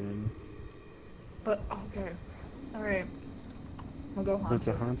Banshee then. But, okay. Alright. We'll go But it's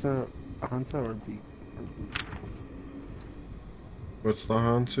a Hantu. Hanta or B. what's the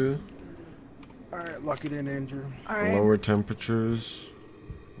Hantu? Alright, lock it in, Andrew. Alright. Lower temperatures.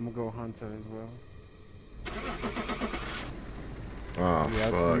 I'm gonna go Hanta as well. Oh,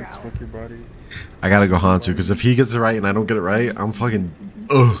 Yeah, fuck. fuck your body. I gotta go Hantu, because if he gets it right and I don't get it right, I'm fucking...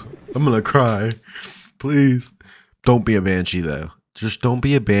 Ugh, I'm gonna cry. Please. Don't be a Banshee, though. Just don't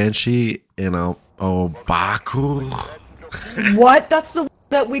be a Banshee and a Baku. What? That's the one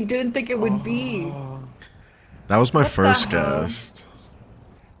that we didn't think it would be. That was my What the first hell? guess.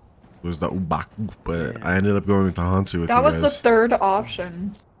 Was the Ubaku, but I ended up going with the Hantu with That you was the guys. third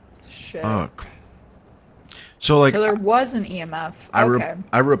option. Shit. Fuck. So like So there was an EMF. Okay.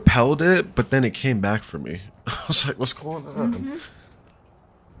 I repelled it, but then it came back for me. I was like, what's going on?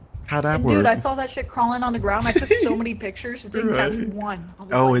 How'd that And work? dude, I saw that shit crawling on the ground. I took so many pictures. It didn't catch Right. one. I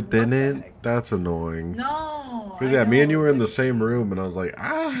was Oh, like, it what the didn't? heck? That's annoying. No. Because I yeah, me know, and you it's were in the like- same room, and I was like,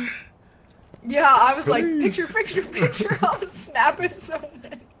 ah. Yeah, I was like, Please. picture. I was snapping so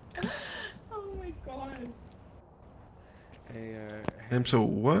many. Oh my god. Hey, So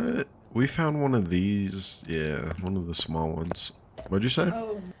what? We found one of these. Yeah, one of the small ones. What'd you say?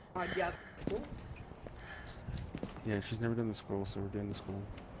 Oh my god, yeah. That's cool. yeah, she's never done the scroll, so we're doing the scroll.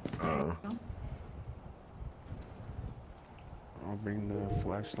 Oh. I'll bring the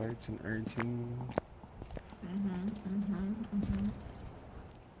flashlights and everything.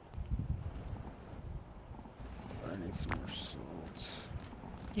 I need some more salt.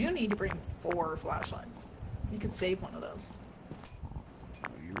 You need to bring 4 flashlights. You could save one of those. Oh,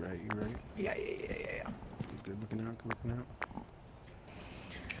 you right, you right. Yeah. Good looking out, good looking out.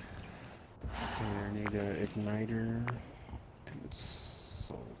 Okay, I need an igniter and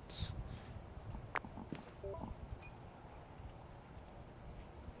salt.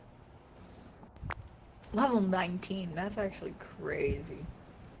 Level 19. That's actually crazy.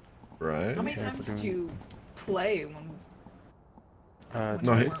 Right? How many Okay, times we're did doing- you play when?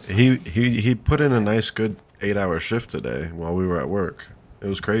 No, Twice. he put in a nice good 8-hour shift today while we were at work. It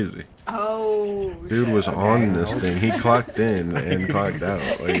was crazy. Oh. Dude shit, was okay. on this thing. He clocked in and clocked out.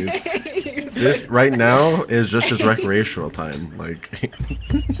 Like it's, He's this like- right now is just his recreational time. Like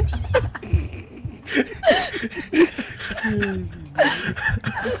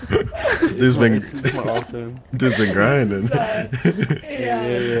Dude's been It's my all-time. dude's been grinding.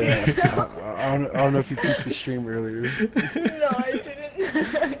 Yeah. I don't know if you peeped the stream earlier. No, I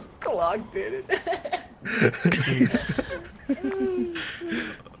didn't. Clock did it.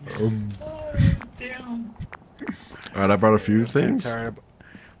 Oh, damn. All right, I brought a few things. Kind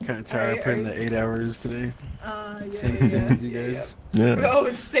of tired of putting the 8 hours today. Same Yeah. as you guys. Yeah. Oh,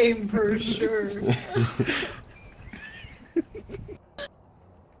 same for sure.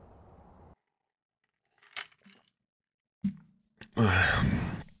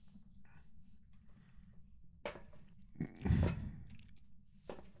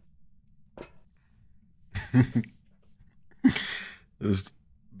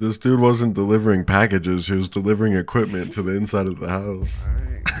 This dude wasn't delivering packages, he was delivering equipment to the inside of the house.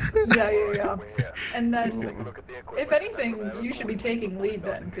 Yeah. And then, if anything, you should be taking lead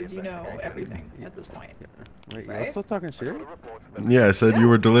then, because you know everything at this point. Wait, Right? y'all still talking shit? Yeah, I said you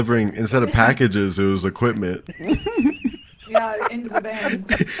were delivering, instead of packages, it was equipment. Yeah, into the van.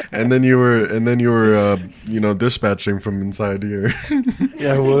 And then you were you know, dispatching from inside here.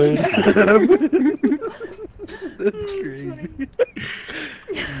 Yeah, I was. That's crazy.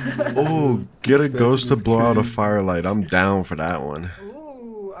 Oh, get a ghost to blow out a firelight. I'm down for that one.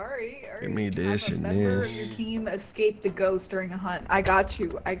 Ooh, alright. Give me this Have a and member this. of your team escape the ghost during a hunt. I got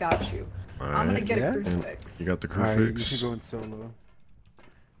you. I'm gonna Alright. get Yeah. a crucifix. You got the Alright, you crucifix. should go in solo.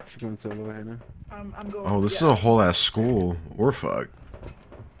 You should go in solo, Hannah. I'm going. Oh, this is yeah. a whole ass school. We're fucked.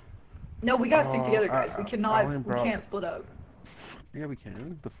 No, we gotta stick together, guys. We I cannot. only We brought- can't split up. Yeah, we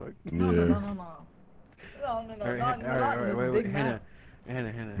can. The fuck? No, Yeah. no. Alright, Not in this wait, big Hannah. map.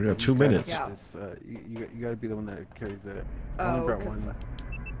 Hannah. We got you 2 gotta- minutes. Yeah. You gotta be the one that carries that. I Oh, only brought 'cause- one.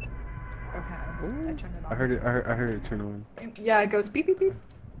 Okay. I Ooh, turned it on. I heard it turn on. Yeah, it goes beep beep beep.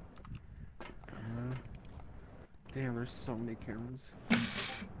 Damn, there's so many cameras.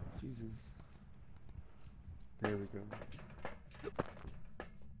 Jesus. There we go.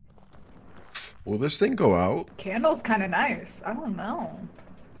 Will this thing go out? Candle's kind of nice. I don't know.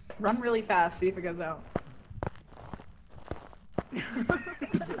 Run really fast. See if it goes out.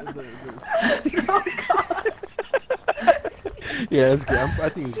 Oh God. Yeah, it's good. I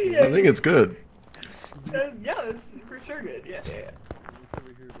think it's good. I think it's good. Yeah, that's for sure good. Yeah.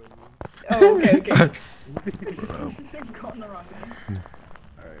 Oh, okay. I'm going the wrong way.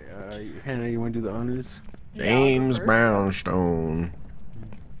 Alright, Hannah, you wanna do the honors? Yeah, I'll go James first. Brownstone.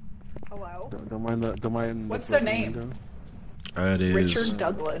 Hello. Don't mind What's the their broken name? window. That is. Richard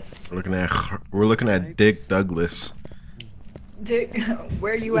Douglas. We're looking at Dick Douglas. Dick,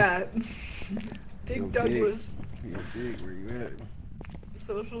 where you at? Dick Yo, Douglas. Yeah, Dick, where you at?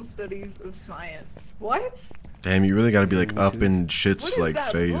 Social Studies of Science. What? Damn, you really gotta be like up in shit's What is like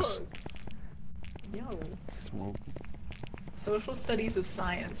that face. book? Yo. Smoke. Social Studies of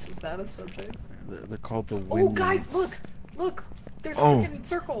Science. Is that a subject? They're called the Oh, guys, look! Look! There's a Oh. freaking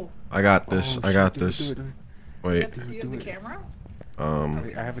circle. I got this. I got this. Do it. Wait. Do you have the camera?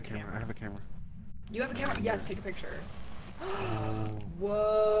 Wait, I have a camera. You have a camera? Yes, take a picture. Oh.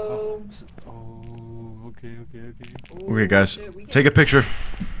 Whoa. Oh, okay. Okay, guys, Shit, we take a picture.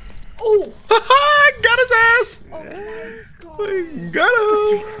 Oh! Got his ass. Oh my God. Got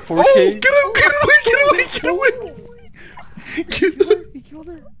him. 4K. Oh, get away. He killed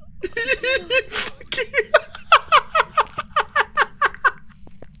her.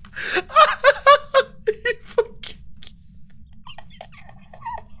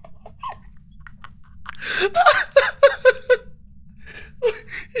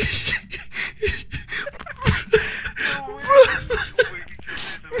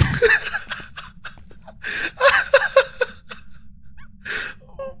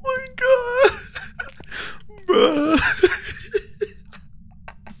 Oh my God, bro!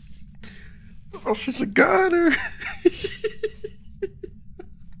 Oh, she's a goner.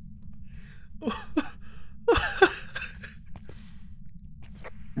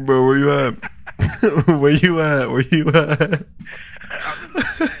 Bro, where you at? Where you at?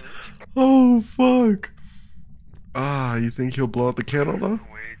 Oh fuck! Ah, you think he'll blow out the candle though?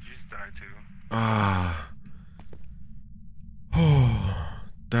 Wait, just die too. Ah. Oh,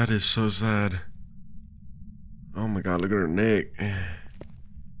 that is so sad. Oh my God, look at her neck.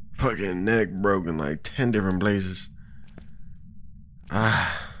 Fucking neck broken like 10 different places.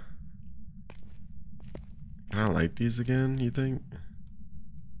 Ah. Can I light these again, you think?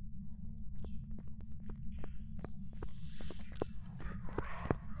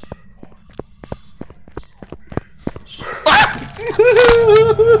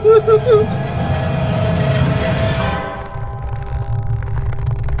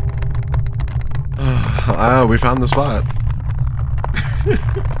 Ah, we found the spot.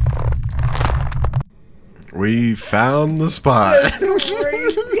 We found the spot. That's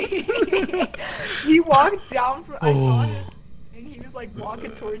crazy. He walked down from. I saw him, and he was like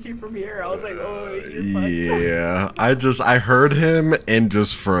walking towards you from here. I was like, oh, you're fucked. Yeah, I heard him and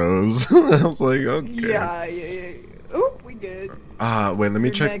just froze. I was like, okay. Yeah. Oh, we good. Wait, let me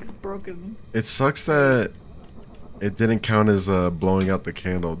Your check. neck's broken. It sucks that it didn't count as blowing out the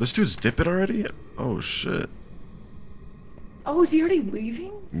candle. This dude's dipping already? Oh shit. Oh, is he already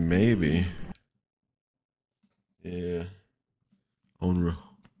leaving? Maybe. Yeah. Onru.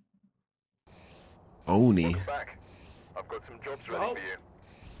 Oni. Welcome back. I've got some jobs ready Oh. for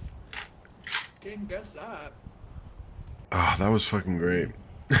you. Didn't guess that. Ah, that was fucking great.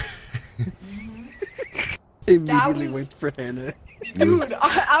 Immediately was- went for Hannah. Dude,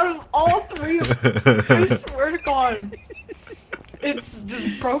 out of all three of us, I swear to God, it's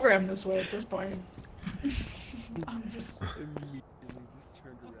just programmed this way at this point. I'm just Immediately just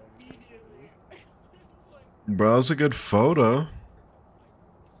turned around. immediately. Bro, that was a good photo.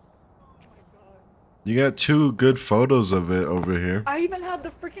 You got 2 good photos of it over here. I even had the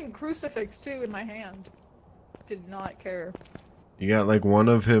freaking crucifix too in my hand. Did not care. You got like one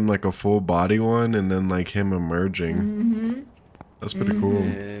of him, like a full body one, and then like him emerging. Mm-hmm. That's pretty cool.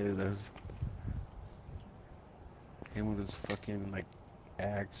 Yeah, that was him with his fucking like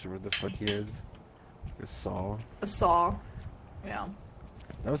axe or what the fuck he is. His saw. A saw. Yeah.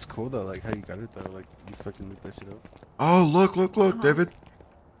 That was cool though, like how you got it though, like you fucking looked that shit up. Oh, look, David.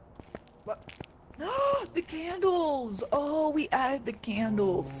 The candles! Oh, we added the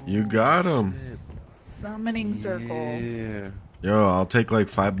candles. You got him. Summoning circle. Yeah. Yo, I'll take like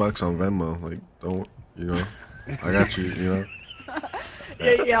 $5 on Venmo. Like, don't, you know, I got you, you know.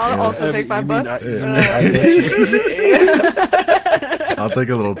 Yeah, I'll Yeah. also take You $5. mean I'll take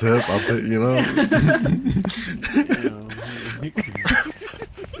a little tip. I'll take, you know.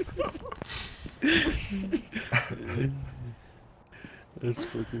 That's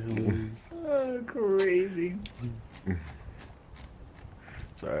fucking hilarious. Oh, crazy.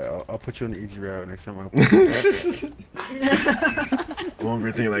 Sorry, I'll put you on the easy route next time. I'm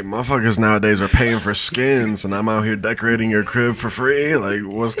over thinking like motherfuckers nowadays are paying for skins, and I'm out here decorating your crib for free. Like,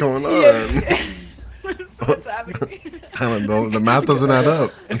 what's going on? Yeah. What's happening? I don't know. The math doesn't add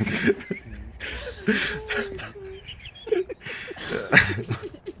up.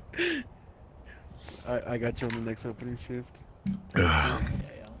 I got you on the next opening shift.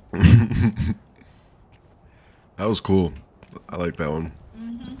 That was cool. I like that one.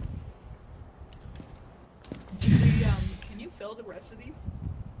 Mm-hmm. Can you fill the rest of these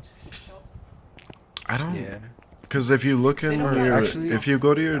shelves? I don't. Yeah. Because if you look in don't your, actually- if you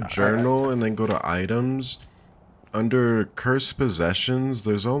go to your journal and then go to items, under cursed possessions,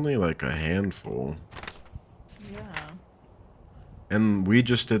 there's only like a handful. Yeah. And we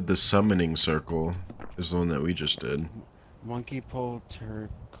just did the summoning circle. Is the one that we just did. Monkey pole, tarot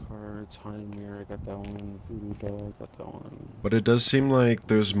cards, haunted mirror, I got that one. Voodoo doll, got that one. But it does seem like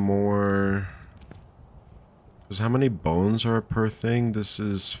there's more. Because how many bones are per thing? This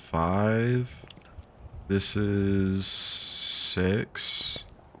is 5. This is 6.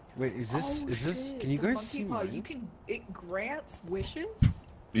 Wait, is this? Oh, is this? shit, Can you the guys monkey see? paw, mine? you can. It grants wishes.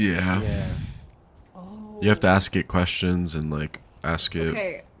 Yeah. Yeah. Oh. You have to ask it questions and like ask it,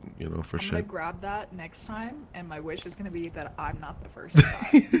 Okay, you know, for I'm gonna shit. grab that next time, and my wish is gonna be that I'm not the first to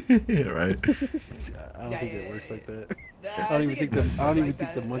die. Yeah, right. I don't Yeah, think yeah, it works yeah, like that. Nah, I don't even think the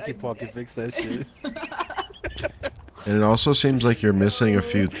that. monkey paw can fix that shit. And it also seems like you're missing a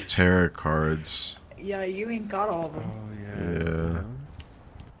few tarot cards. Yeah, you ain't got all of Oh them.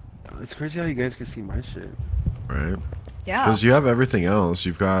 yeah. It's crazy how you guys can see my shit. Right? Yeah. Because you have everything else.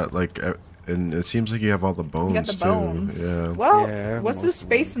 You've got like, and it seems like you have all the bones You got the too. bones. Yeah. Well, Yeah, what's most this of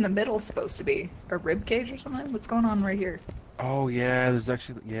space them. in the middle supposed to be? A rib cage or something? What's going on right here? Oh yeah, there's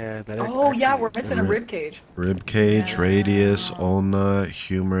actually that. Oh yeah, actually- we're missing a rib cage. Rib cage, Yeah. radius, ulna,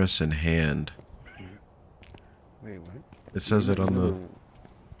 humerus, and hand. Wait, what? It says it on the.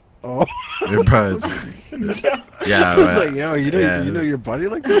 Oh. It probably. Yeah. I was right. like, yo, you know, Yeah. you know your body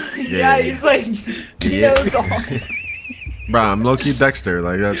like that? Yeah, he's like, he Yeah. knows all. Bro, I'm low-key Dexter.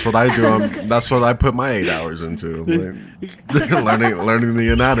 Like that's what I do. That's what I put my 8 hours into. Like, learning the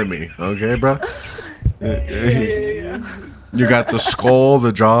anatomy. Okay, bro. Yeah. You got the skull,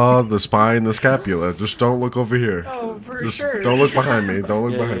 the jaw, the spine, the scapula. Just don't look over here. Oh, for Just sure. don't look behind me. Don't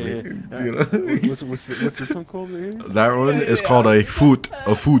look Yeah, behind yeah, me. yeah. You know? What's this one called right here? That one Yeah, is yeah. called a foot,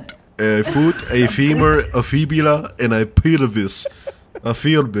 a femur, a fibula, and a pelvis. A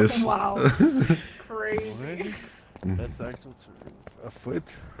pelvis. Wow. Crazy. What? That's the actual term. A foot?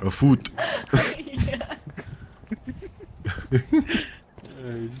 A foot. Yeah.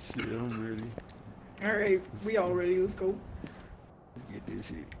 Oh shit, I'm ready. Alright, we all ready, let's go. Get this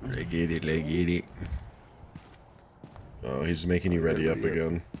shit. Let's get it, let's get it. Oh, he's making you ready up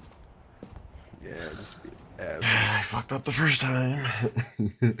again. Yeah, just be I fucked up the first time.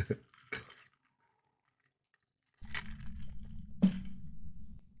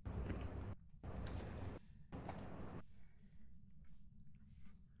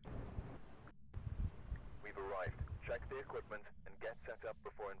 We've arrived. Check the equipment and get set up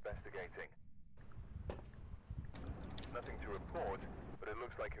before investigating. Nothing to report, but it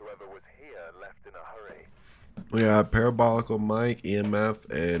looks like whoever was here left in a hurry. We got parabolical mic, EMF,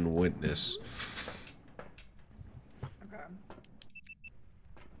 and witness. Okay.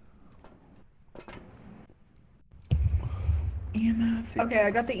 EMF. Okay,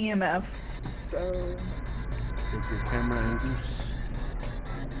 I got the EMF. So. Take your camera angles.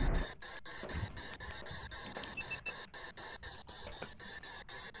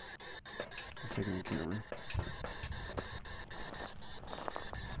 I'm taking the camera.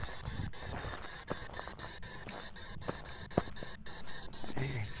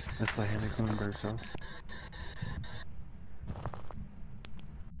 Hey, that's the hand going by herself.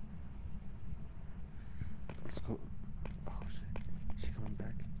 Let's go. Oh shit. Is she coming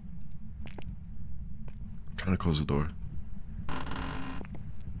back? Trying to close the door.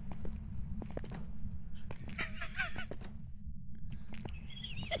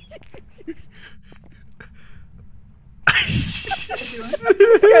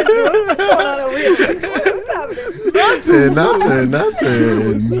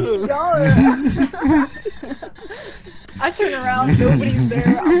 Nothing. I turn around, nobody's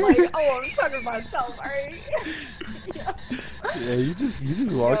there. I'm like, oh, I'm talking to myself, alright? Yeah, you just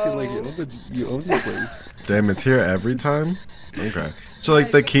walk in like you own the place. Damn, it's here every time? Okay. So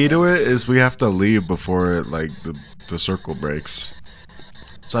like the key to it is we have to leave before it, like the circle breaks.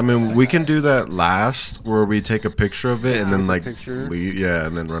 So I mean we can do that last where we take a picture of it and then like leave, yeah,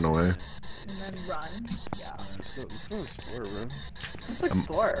 and then run away. And then run. Yeah. Let's go explore, bro. Let's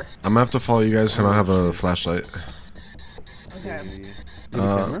explore. I'm gonna have to follow you guys and I'll have a flashlight. Okay.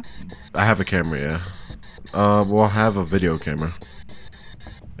 I have a camera, yeah. Well, I have a video camera.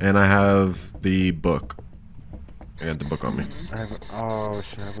 And I have the book. I got the book on me. I have oh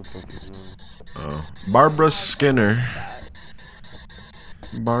shit, I have a book as well. Barbara Skinner.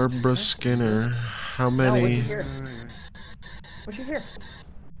 Barbara Skinner. How many? Oh, what'd you hear? What'd you hear?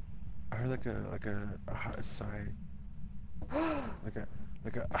 I heard like a hot sigh. like a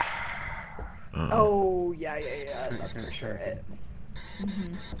Oh yeah, that's for sure it.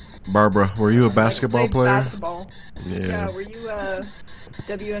 Barbara, were you a basketball Played player? Basketball. Yeah. Yeah, were you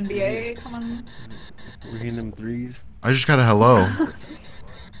WNBA? Come on. We're hitting them threes. I just got a hello.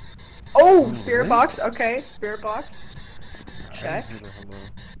 Oh, spirit box. Okay, spirit box. Check. I heard a hello.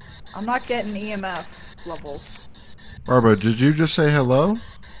 I'm not getting EMF levels. Barbara, did you just say hello?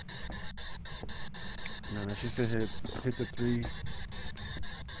 No, she said hit the three.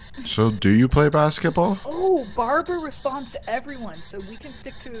 So do you play basketball? Oh, Barbara responds to everyone, so we can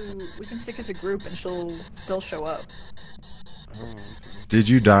stick as a group, and she'll still show up. Oh, okay. Did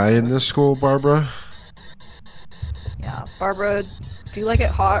you die in this school, Barbara? Yeah, Barbara, do you like it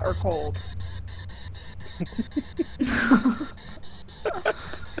hot or cold?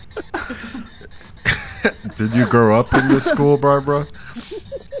 Did you grow up in this school, Barbara?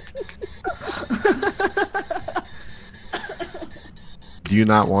 Do you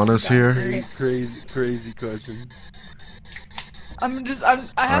not want us here? Crazy question. I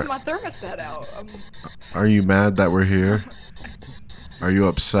have my thermostat out. Are you mad that we're here? Are you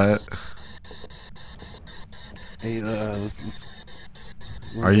upset? Hey, Are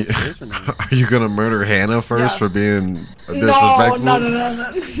you gonna murder Hannah first for being No, disrespectful? no.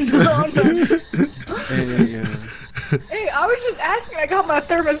 Hey, Hey, I was just asking. I got my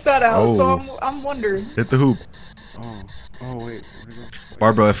thermostat out, so I'm wondering. Hit the hoop. Oh wait.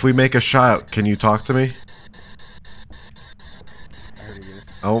 Barbara, if we make a shot, can you talk to me? I already guessed.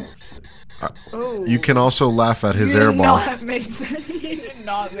 Oh. Oh. You can also laugh at his You air did ball. not make that. You did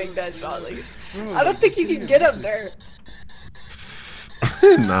not make that shot. Like, I don't think you can get up there.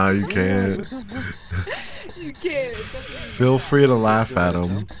 Nah, you can't. You can't. Feel free to laugh at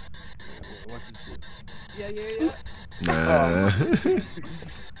him. Yeah. Nah.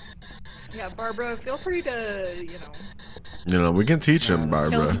 Yeah, Barbara, feel free to, You know, we can teach him, kill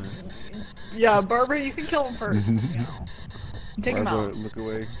Barbara. him. Yeah, Barbara, you can kill him first. Take him Barbara, out. look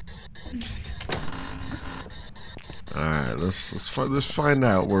away. All right, let's find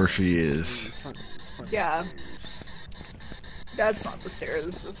out where she is. Yeah. That's not the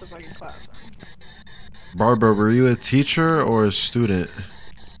stairs. It's a fucking classroom. Barbara, were you a teacher or a student?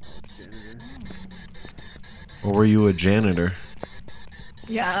 Or were you a janitor?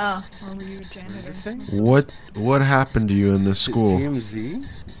 Yeah. Or were you a janitor? What happened to you in this school? TMZ?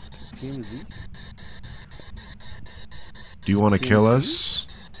 TMZ? Do you want to kill TMZ? us?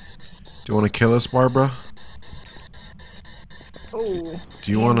 Do you want to kill us, Barbara? Oh.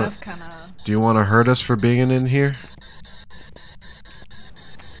 Do you want to? Kind of. Do you want to hurt us for being in here?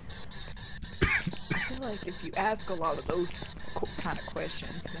 I feel like if you ask a lot of those kind of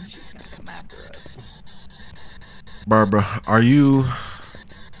questions, then she's gonna come after us. Barbara, are you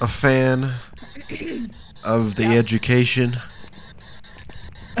a fan of the education?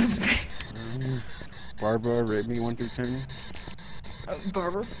 Barbara, rate me 1 through 10.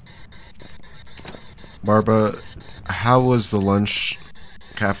 Barbara? Barbara, how was the lunch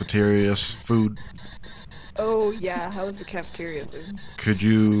cafeteria's food? Oh yeah, how was the cafeteria food? Could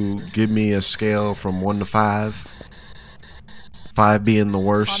you give me a scale from 1 to 5? 5 being the On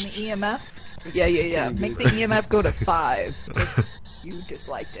worst. the EMF? Yeah. Make the EMF go to 5 if you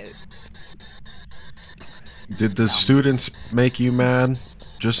disliked it. Did the students make you mad,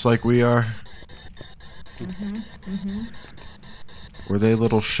 just like we are? Were they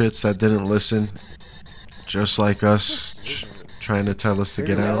little shits that didn't listen, just like us, trying to tell us to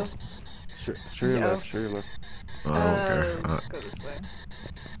get out? Sure your Yeah. left, sure your left. Oh, okay. Go this way.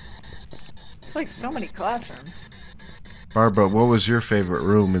 It's like so many classrooms. Barbara, what was your favorite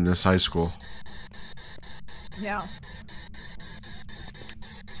room in this high school? Yeah.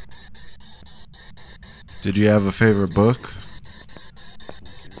 Did you have a favorite book?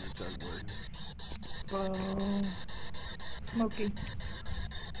 Smokey.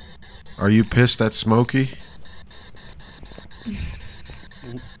 Are you pissed at Smokey?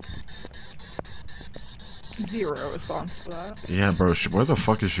 Zero response to that. Yeah, bro. Where the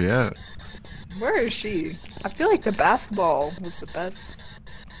fuck is she at? Where is she? I feel like the basketball was the best.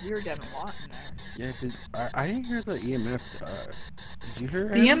 We were getting a lot in there. Yeah, I didn't hear the EMF. Did you hear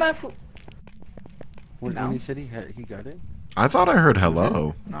The him? EMF. When No. he said he got it? I thought I heard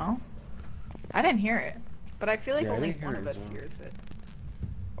hello. No. I didn't hear it. But I feel like Yeah, I only didn't hear one it of as us well. hears it.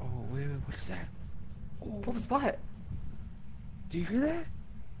 Oh, wait, what is that? What was what? Do you hear that?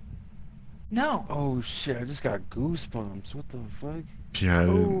 No. Oh shit, I just got goosebumps. What the fuck? Yeah, I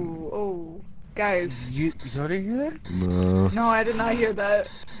didn't. Oh. Guys. You didn't hear that? No. No, I did not hear that.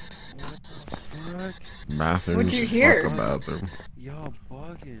 What the fuck? Bathrooms. What'd you hear? Fuck a bathroom. Y'all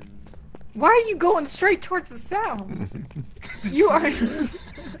bugging. Why are you going straight towards the sound? You are. That's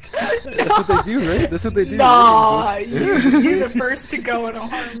what they do, right? That's what they do. Nah, Right? you're the first to go in a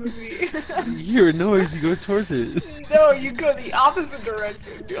horror movie. You hear a noise, you go towards it. No, you go the opposite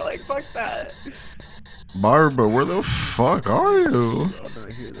direction. You're like, fuck that. Barbara, where the fuck are you? Oh, no,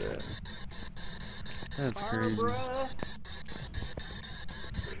 I hear that. That's crazy. Barbara.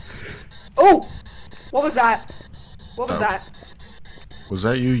 Oh! What was that? What was Oh. that? Was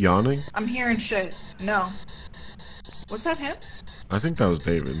that you yawning? I'm hearing shit. No. Was that him? I think that was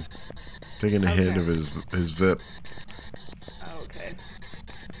David. Taking a hit Okay. of his VIP. Oh, okay.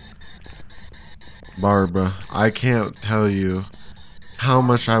 Barbara, I can't tell you how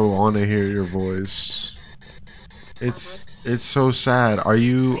much I want to hear your voice. It's so sad. Are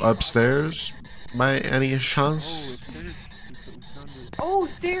you upstairs by any chance? Oh,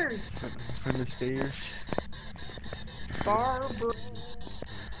 stairs! From the stairs. Barbara.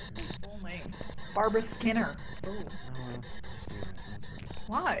 Full name. Barbara Skinner. Oh.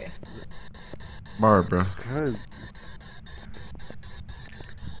 Why? Barbara. Good.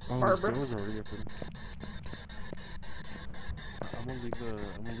 Oh, Barbara? the door was already open. I'm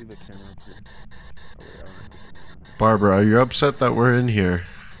gonna leave the camera up here. Oh, wait, I don't know. Barbara, are you upset that we're in here?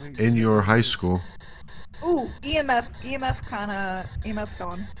 In your high school? Ooh, EMF's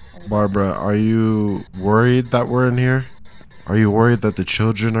going. Barbara, are you worried that we're in here? Are you worried that the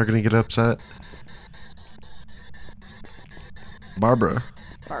children are gonna get upset? Barbara,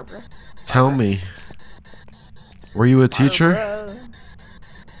 Barbara. tell me. Were you a teacher?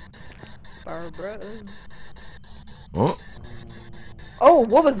 Barbara. Oh, Oh,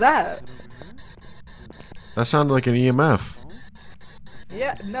 what was that? that sounded like an E EMF.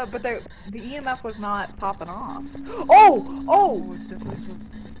 Yeah, no, but the EMF was not popping off. Oh! Oh!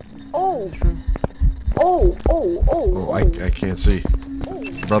 Oh! Oh! Oh! Oh! Oh, I can't see.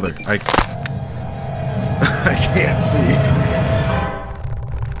 Brother, I can't see.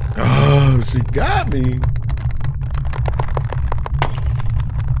 Oh, she got me.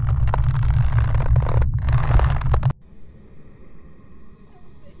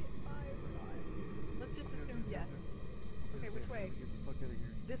 Let's just assume yes. Okay, which way? Get the fuck out of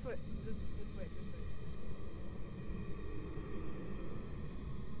here. This way. This way.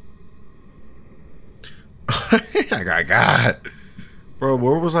 This way. I got. Bro,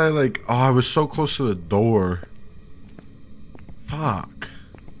 where was I like? Oh, I was so close to the door. Fuck.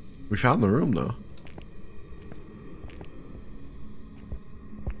 We found the room though.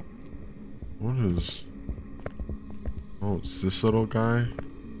 What is... Oh, it's this little guy?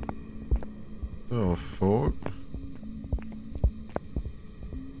 Oh, fuck.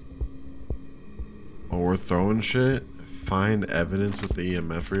 Oh, we're throwing shit? Find evidence with the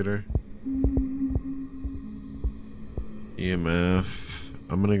EMF reader. EMF.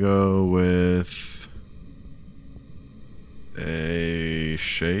 I'm gonna go with... a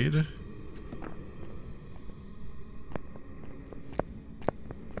shade?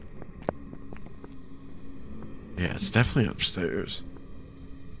 Yeah, it's definitely upstairs.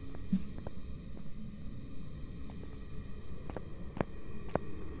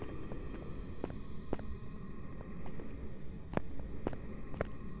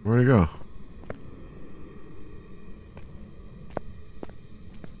 Where'd it go?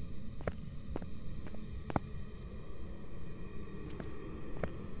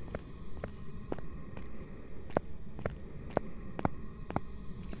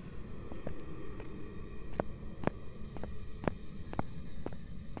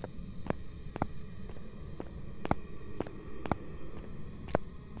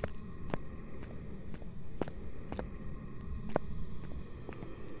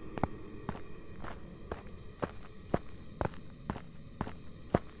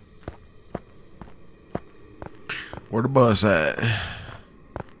 Where the bus at? I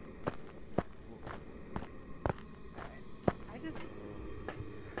just.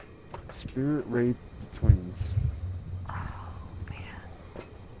 Spirit Wraith Twins. Oh man.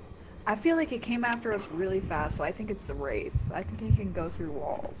 I feel like it came after us really fast, so I think it's the Wraith. I think it can go through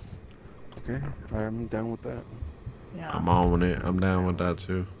walls. Okay, I'm down with that. Yeah. I'm on with it. I'm down with that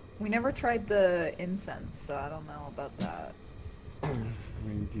too. We never tried the incense, so I don't know about that. I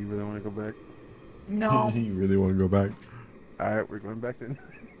mean, do you really want to go back? No. You really want to go back? Alright, we're going back then.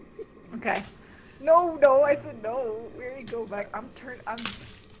 Okay. No, no, I said no. We already go back. I'm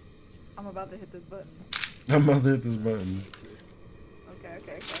about to hit this button. I'm about to hit this button. Okay,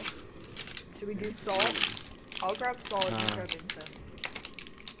 okay, okay. Should we do salt? I'll grab salt and you grab incense.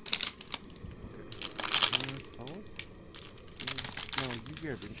 Salt? No, you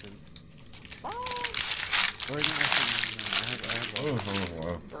grab incense. Oh, Or no, actually, no, I have all this. Oh,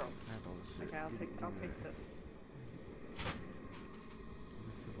 wow. bro. I have all this shit. Okay, I'll take this. Is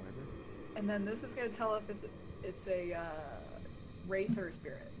this survivor? And then this is gonna tell if it's a wraith or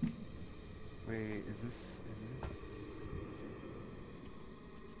spirit. Wait, is this...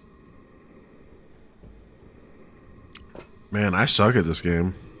 Man, I suck at this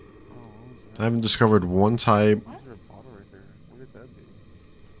game. Oh, what was I that? haven't discovered one type. What? There's a bottle right there. What could that be?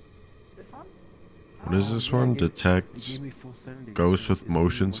 This one? What is Oh. this Yeah, one? it gave- It Detects gave me full sanity. ghost with It gave me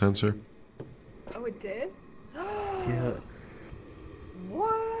motion full sensor. sanity. Oh, it did? Yeah.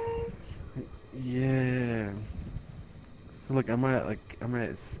 What? Yeah. So look, I'm at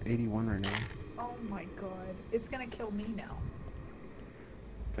 81 right now. Oh my god. It's gonna kill me now.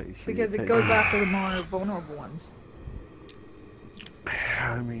 But you should Because get it that- goes after the more vulnerable ones.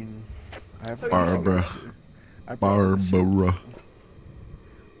 I mean, I have So you Barbara. I brought this shit. Barbara.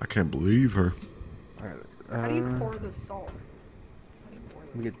 I can't believe her. Alright, How do you pour the salt? How do you pour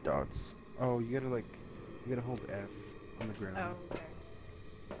Let me this? get dots. Oh, you gotta hold F on the ground. Oh, okay.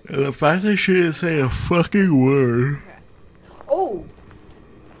 And the fact that she didn't say a fucking word. Okay. Oh!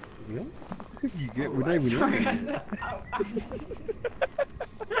 Yeah? You get, Oh, we're not even sorry. in it.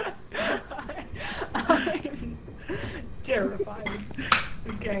 I'm terrified.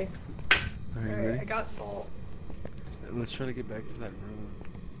 Okay. Alright, Alright, I ready? got salt. Let's try to get back to that room.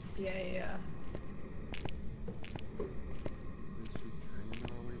 Yeah, yeah. Is she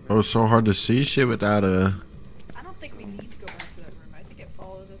kinda all the way back? Oh, it's so hard to see shit without a I don't think we need to go back to that room. I think it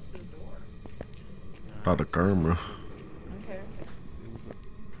followed us to the door. without a camera. Okay, okay.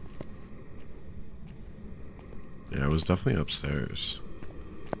 It was Yeah, it was definitely upstairs.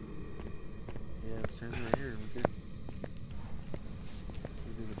 yeah, it's turning right here. We're good.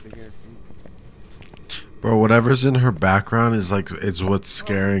 We did a big ass leap. Bro, whatever's in her background is like it's what's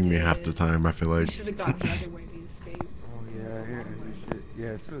scaring me half the time. I feel We like. should have gone the other way to escape. Oh yeah, here, this shit. Yeah,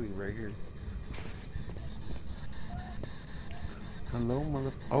 it's really right here. Hello,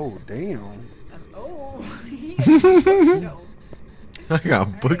 mother. Oh, damn. Oh, he has a bookshelf. I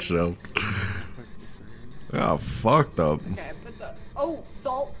got bookshelf. I got fucked up. Okay, I put the. Oh,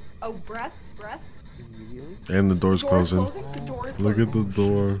 salt. Oh, breath. Immediately? And the door's Door's closing. closing. The door is Look closing. at the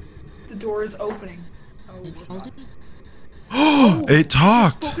door. The door is opening. Oh, we're fucked. It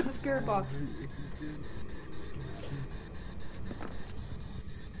talked. Spoke in the spirit box.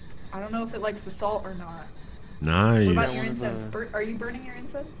 I don't know if it likes the salt or not. Nice. What about your one of incense? the- Are you burning your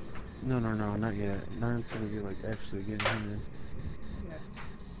incense? No, not yet. Not until we get like actually get here. Yeah.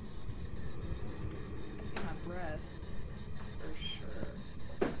 I see my breath. For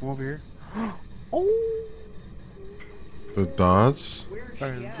sure. Come over here. The dots? Where is she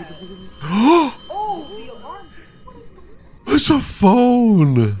Fire. at? Oh, Oh, the alarm. What is the... it's a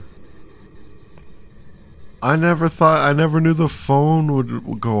phone. I never knew the phone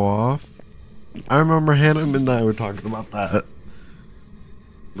would go off. I remember Hannah and I were talking about that.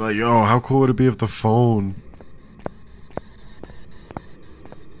 Like, yo, how cool would it be if the phone...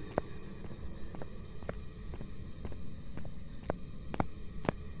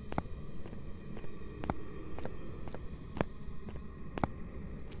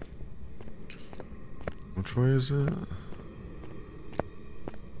 Which way is it?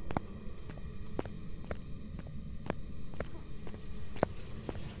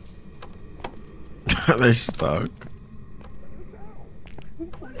 Are they stuck?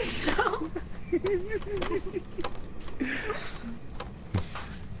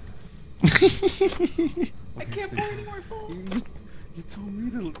 I can't pour any more salt. You told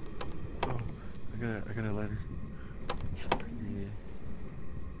me to. Oh, I got a letter. Yeah.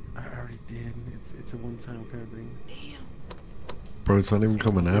 I already did. It's a one-time kind of thing. Damn. Bro, it's not even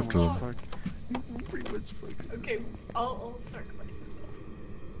coming after them. Fuck. Pretty much fucking. Okay, I'll sacrifice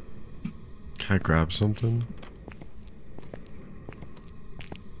myself. Can I grab something?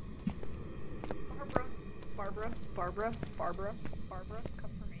 Barbara, come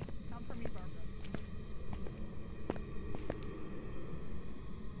for me. Come for me, Barbara.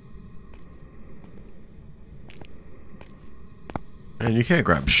 Man, you can't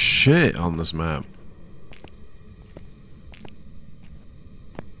grab shit on this map.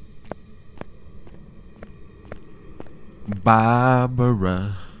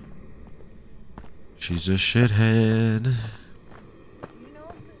 Barbara. She's a shithead. Do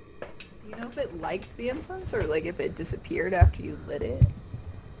you know if it liked the incense or like if it disappeared after you lit it?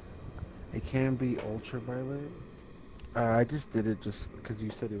 It can be ultraviolet. I just did it just because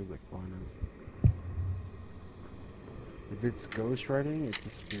you said it was like bonus. If it's ghost writing, it's a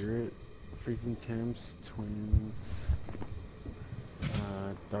spirit. Freezing temps, twins,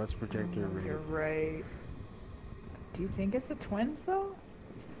 dots projector, Oh, ray. you're right. Do you think it's a twins though?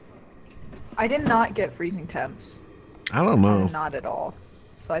 I did not get freezing temps. I don't know. Not at all.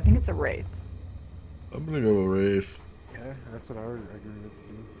 So I think it's a wraith. I'm gonna go with Wraith. Yeah, that's what I would agree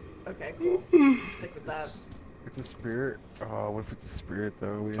with. Okay, cool. Stick with that. It's a spirit. Oh, what if it's a spirit though?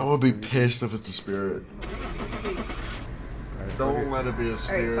 I'm gonna be pissed if it's a spirit. Alright, Don't okay. let it be a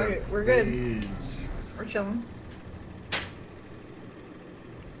spirit. okay, we're good. Please. We're chilling.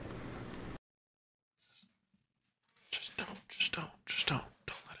 Just don't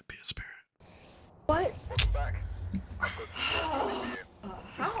let it be a spirit. What? Back. I've got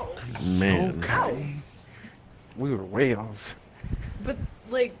How? Man. Okay. We were way off. But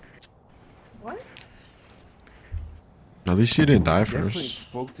like, what? At least you didn't die Definitely first.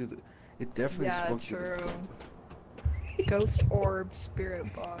 spoke to the. It definitely Yeah, spoke true. to the. Ghost orb,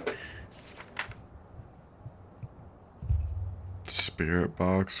 spirit box. Spirit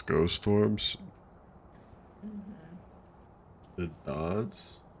box, ghost orbs. The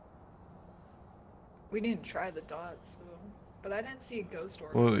dots. We didn't try the dots, so. But I didn't see a ghost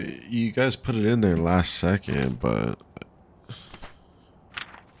orb. Well, you guys put it in there last second, but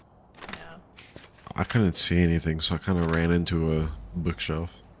Yeah. I couldn't see anything, so I kind of ran into a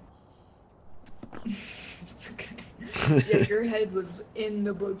bookshelf. It's okay. Yeah, your head was in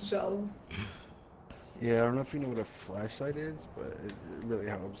the bookshelf. Yeah, I don't know if you know what a flashlight is, but it really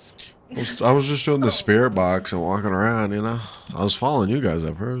helps. I was just doing the spirit box and walking around, you know. I was following you guys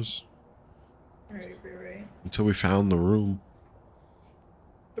at first Right. until we found the room.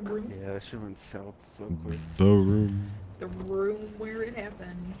 The room. Yeah, that shit went south so quick. The room. The room where it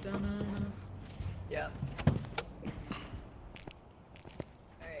happened. Dun-dun. Yeah.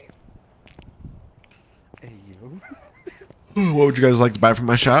 Alright. Hey yo. What would you guys like to buy from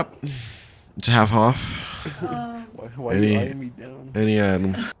my shop? It's half off. Why Any- you eyeing me down? Any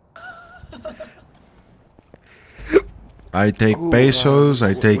item. I take Ooh, pesos,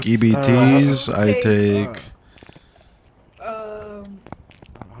 I take what's, EBTs, I take, take...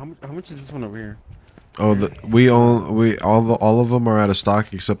 How much is this one over here? Oh, all of them are out of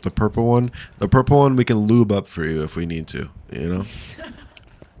stock except the purple one. The purple one we can lube up for you if we need to, you know?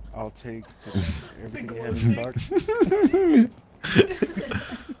 I'll take everything you have in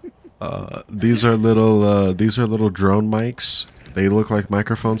stock. These are little drone mics. They look like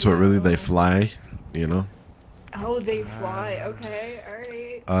microphones, but really they fly, you know? Oh, they fly. Okay,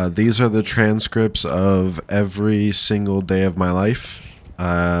 alright. These are the transcripts of every single day of my life.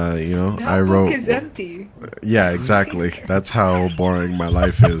 You know, That I book wrote. is empty. Yeah, exactly. That's how boring my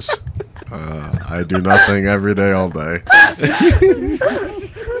life is. I do nothing every day, all day.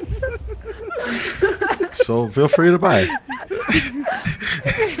 So feel free to buy.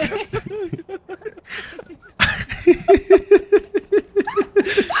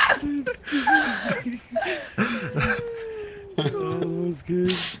 Oh, that was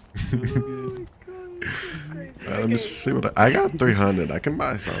good. That was good. Let me see what I got. 300. I can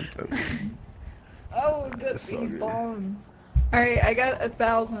buy something. Oh, That's so he's good. balling. Alright, I got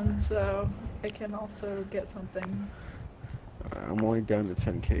 1,000, so I can also get something. I'm only down to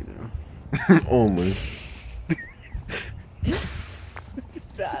 10K now. Only.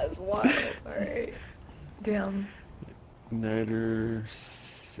 That is wild. Alright. Damn. Nighter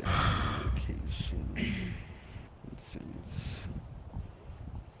vacation. Incense.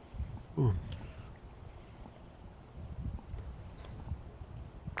 Ooh.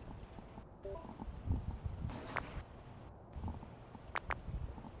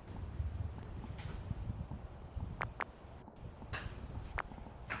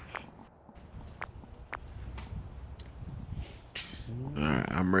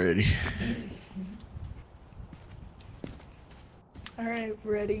 Alright, I'm ready. Alright,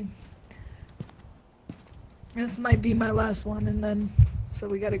 ready. This might be my last one, and then. So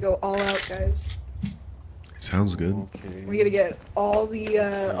we gotta go all out, guys. Sounds good. Okay. We gotta get all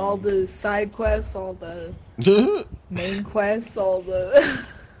the side quests, all the main quests, all the.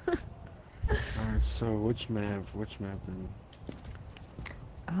 Alright, so which map? Which map then?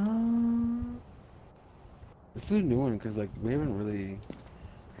 This is a new one because like we haven't really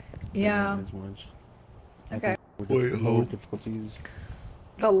Yeah. done as much. Okay. Wait, Lower hold. difficulties.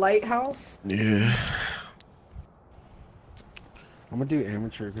 The lighthouse. Yeah. I'm gonna do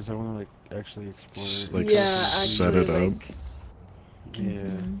amateur because I want to like actually explore. it. Like, Yeah, set actually, it up. like.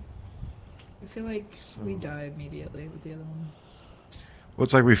 Yeah. I feel like we So- die immediately with the other one. Well,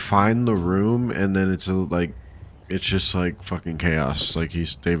 it's like we find the room and then it's like, it's just like fucking chaos, like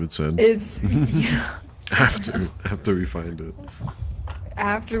David said. It's yeah. After we find it.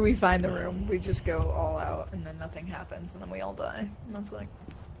 After we find the room, we just go all out, and then nothing happens, and then we all die. And that's like.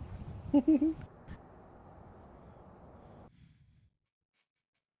 I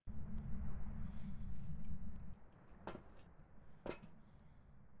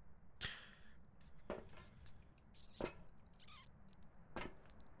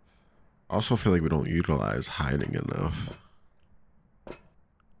also feel like we don't utilize hiding enough.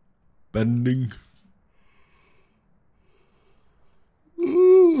 Bending.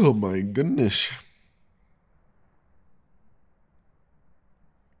 Oh my goodness.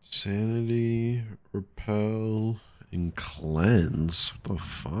 Sanity, repel, and cleanse. What the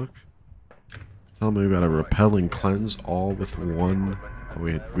fuck? Tell me we gotta repel and cleanse all with one. Oh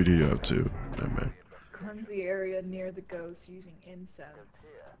wait, we do have two. Never mind. Cleanse the area near the ghost using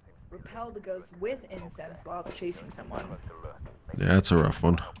incense. Repel the ghost with incense while it's chasing someone. Yeah, that's a rough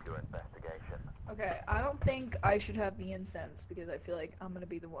one. Okay, I don't think I should have the incense because I feel like I'm gonna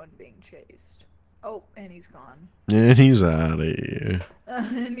be the one being chased. Oh, and he's gone. And he's out of here.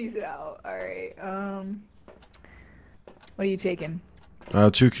 And he's out. Alright, what are you taking?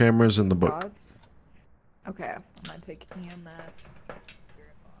 2 cameras in the book. Rods? Okay, I'm gonna take EMF.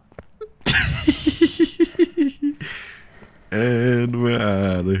 Spirit box. And we're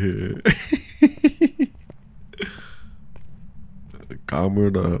out of here. Calm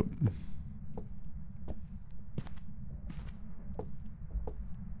it up.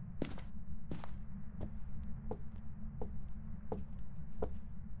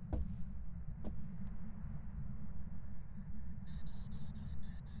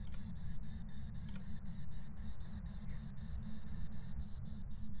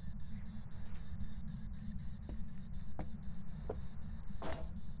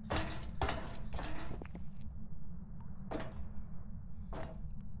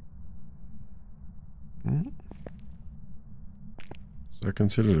 Is that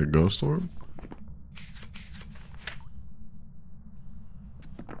considered a ghost orb?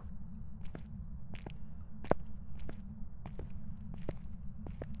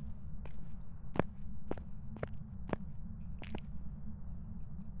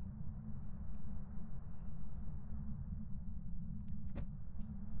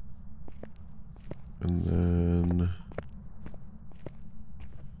 And then...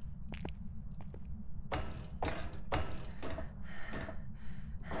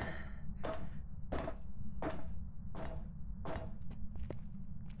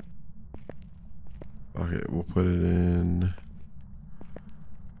 Okay, we'll put it in.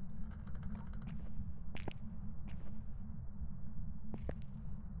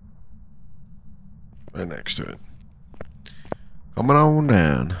 Right next to it. Coming on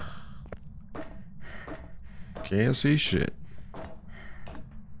down. Can't see shit.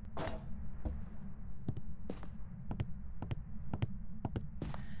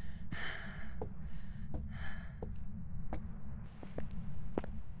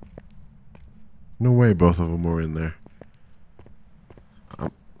 No way both of them were in there. How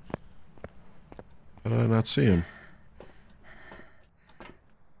did I not see him?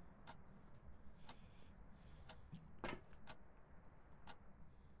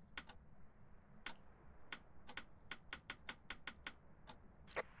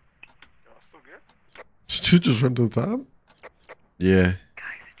 Y'all still good? Did you just run to the top? Yeah.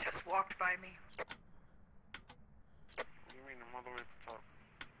 Guys, it just walked by me. What do you mean I'm all the way at the top?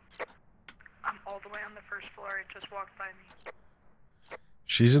 I'm all the way on the first floor. It just walked by me.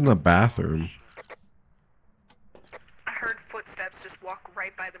 She's in the bathroom. I heard footsteps just walk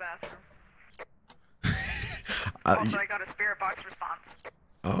right by the bathroom. Uh, Also, I got a spirit box response.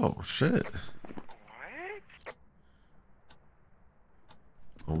 oh, shit. What?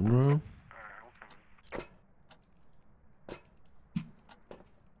 LaoAndrew? Alright, I'm coming.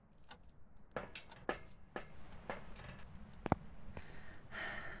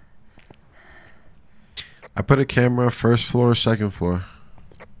 I put a camera first floor, second floor.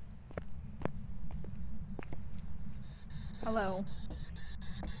 Hello.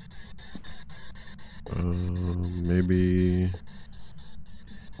 Maybe.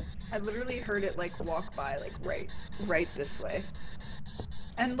 I literally heard it like walk by, like right this way.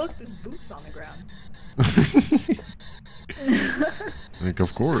 And look, there's boots on the ground. Like,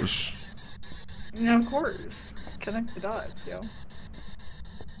 of course. Yeah, of course. Connect the dots, yo.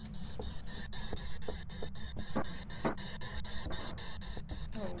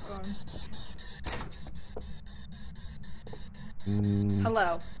 Oh god.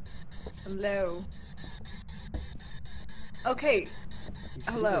 Hello. Hello. Okay. You should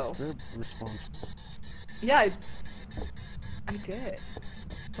Hello. get a spirit response. Yeah, I did.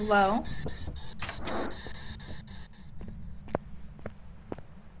 Hello?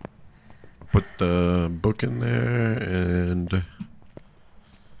 Put the book in there and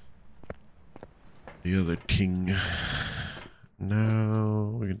the other thing.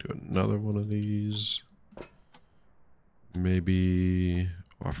 Now we can do another one of these. Maybe.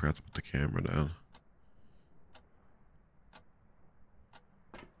 Oh, I forgot to put the camera down.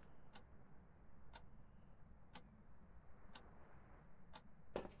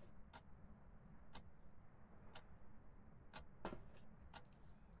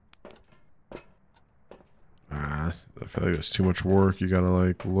 I feel like it's too much work. You gotta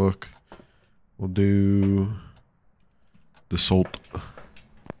like look. We'll do the salt.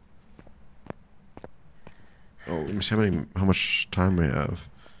 Oh, let me see how much time we have.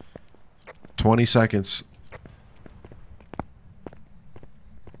 20 seconds.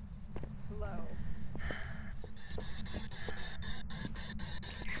 Hello.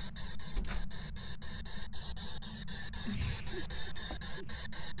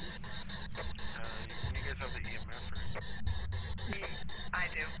 You guys have the EMF, right? I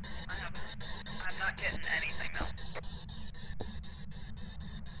do. I'm not getting anything though.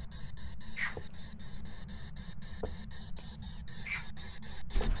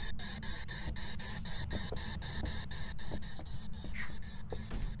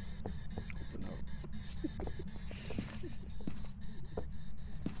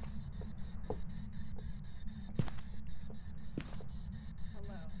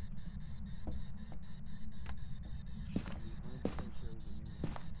 Hello.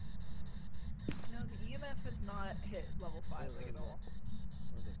 No, the EMF has not hit level 5 like at all.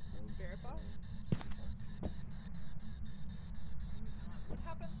 Spirit box? What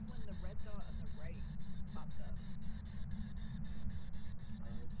happens when the red dot on the right pops up?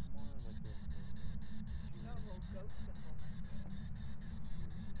 No, a little ghost symbol next to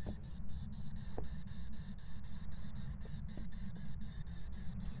it.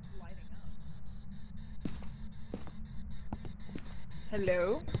 It keeps lighting up.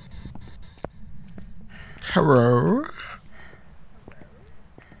 Hello? Hello.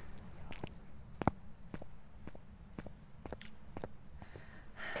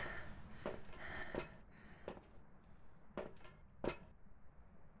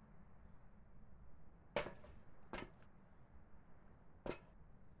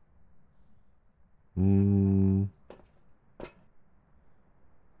 Hmm.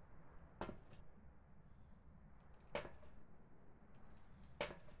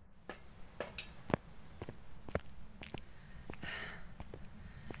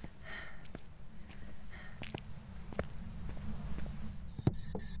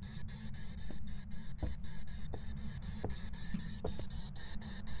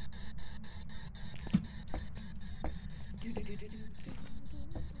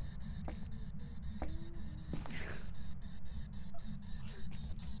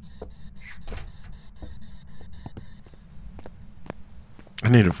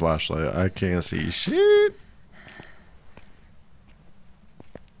 need a flashlight. I can't see shit.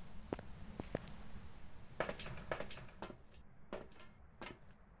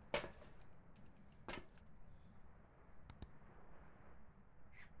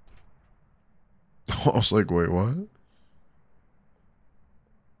 I was like, wait, what?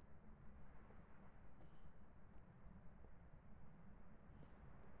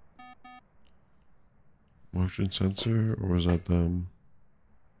 Motion sensor, or was that them?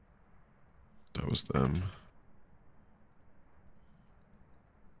 That was them.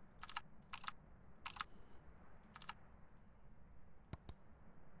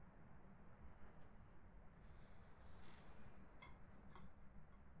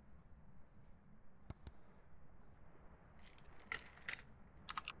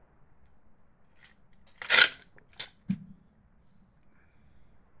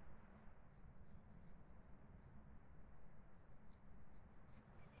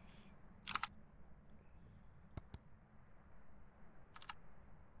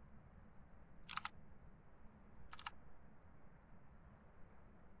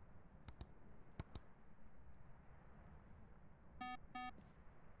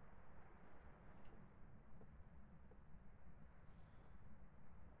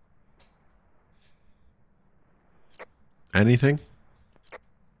 Anything?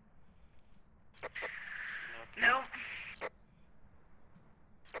 No.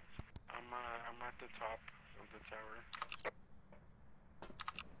 I'm at the top of the tower.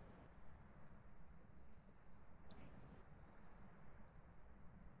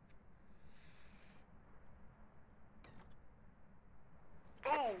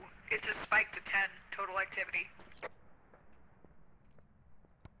 Ooh, it just spiked to 10 total activity.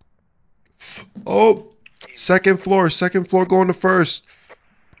 Oh, second floor going to first.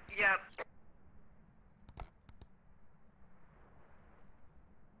 Yep.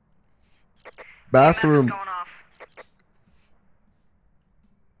 Bathroom. EMF is going off.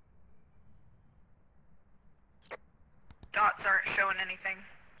 Dots aren't showing anything.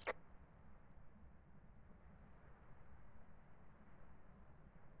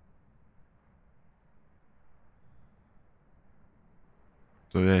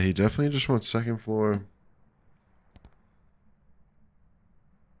 So yeah, he definitely just went second floor.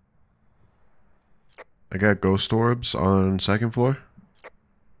 I got ghost orbs on second floor.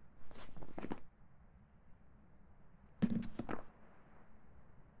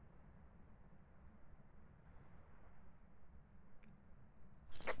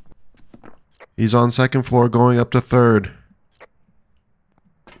 He's on second floor going up to third.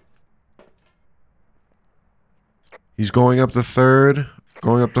 He's going up to third,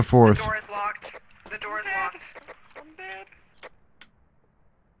 going up to The fourth. door is locked. The door is locked. I'm dead.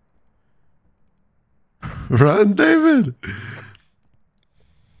 Run, David!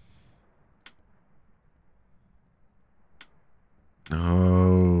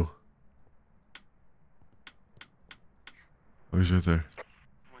 No. Oh, he's right there.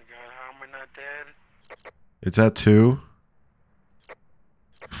 Oh my god, how am I not dead? It's at 2,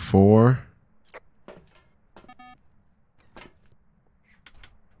 4.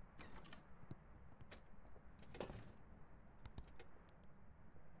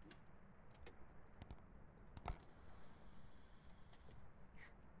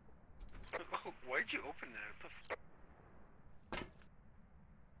 Why'd you open that? What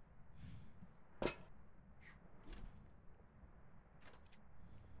the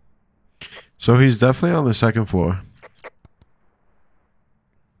So he's definitely on the second floor.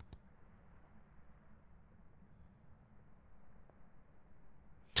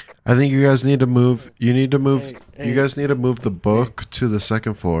 I think you guys need to move. You need to move. You guys need to move the book to the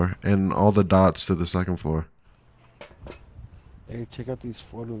second floor and all the dots to the second floor. Hey, check out these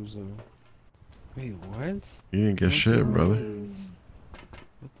photos though. Wait, what? You didn't get shit, brother.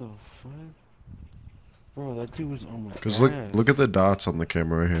 What the fuck? Bro, that dude was on my Cause ass. look at the dots on the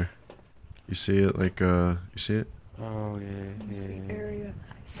camera right here. You see it? Like you see it? Oh Let's see, yeah. area.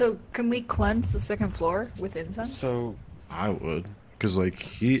 So can we cleanse the second floor with incense? So I would. Cause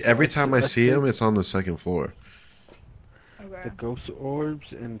like every time I see him, it's on the second floor. Okay. the ghost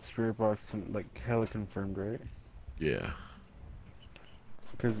orbs and spirit box like hella confirmed, right? Yeah.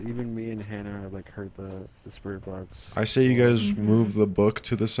 Because even me and Hannah like heard the spirit box. I say you guys move the book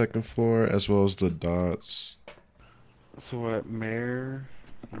to the second floor as well as the dots. So what? Mayor,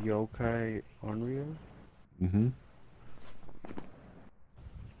 Yokai, Onryo. Mm-hmm.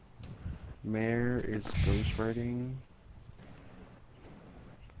 Mayor is ghostwriting.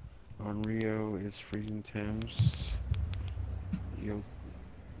 Onryo is freezing temps.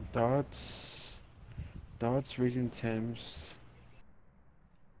 Dots freezing temps.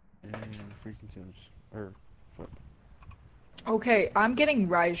 and freezing temps. Or, fuck. Okay, I'm getting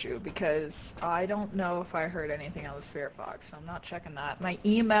Raiju because I don't know if I heard anything on the spirit box. So I'm not checking that. My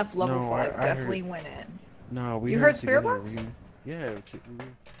EMF level No, 5 I definitely heard- went in. No, we You heard heard it spirit together. box? Yeah,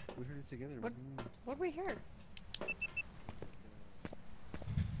 we heard it together. What? What did we hear?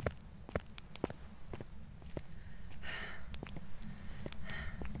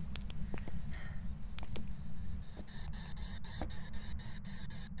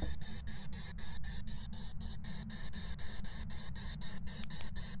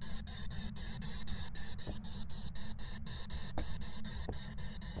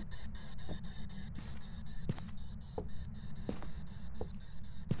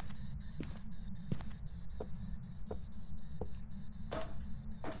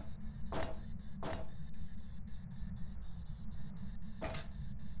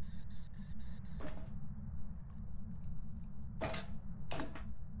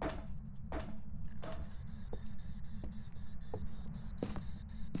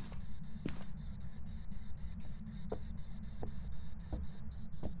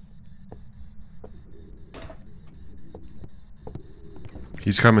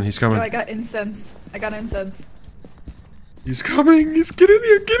 He's coming. He's coming. Oh, I got incense. I got incense. He's coming. He's get in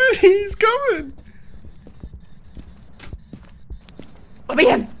here. Get in here. He's coming. Let me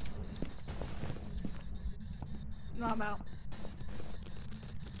in. No, I'm out.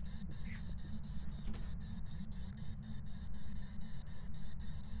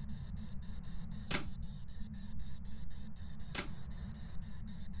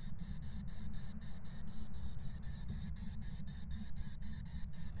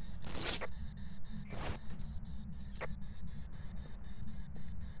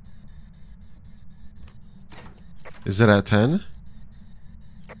 Is it at 10?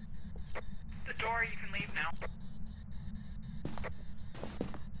 The door, you can leave now.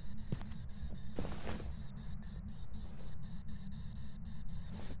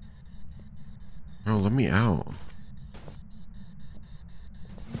 Oh, let me out.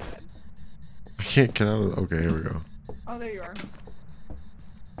 I can't get out of. Okay, here we go. Oh, there you are.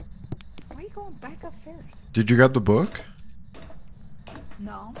 Why are you going back upstairs? Did you grab the book?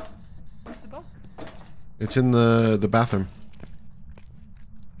 No. Where's the book? It's in the bathroom.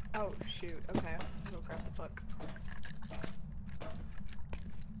 Oh, shoot. Okay. I'll go grab the book.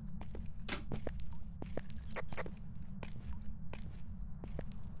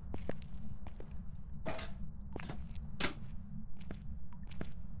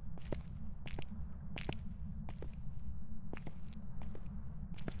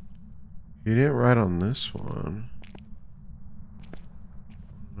 He didn't write on this one.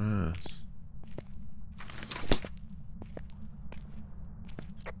 Nice.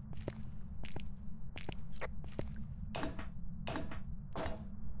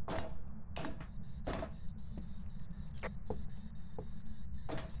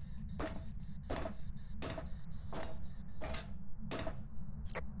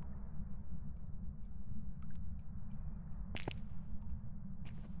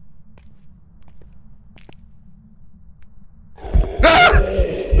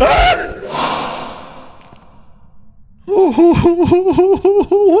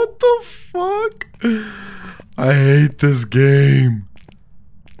 What the fuck? I hate this game.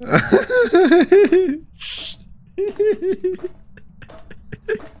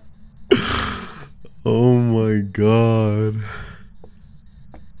 Oh my god.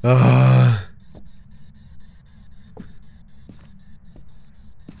 Ah.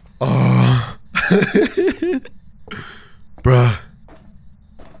 Oh. Bruh.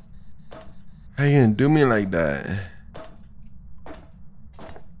 How you gonna do me like that?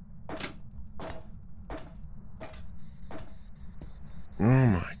 Oh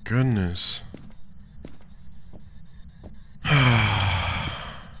my goodness.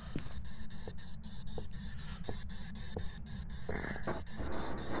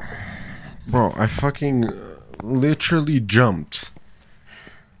 Bro, I fucking literally jumped.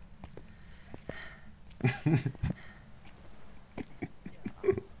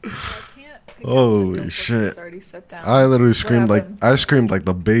 Holy shit. I literally screamed I screamed like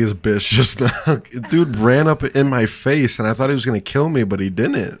the base bitch just now. Dude ran up in my face and I thought he was gonna kill me, but he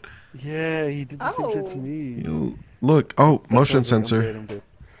didn't. Yeah, he did the same shit to me. Look, oh, motion I'm sensor. dead.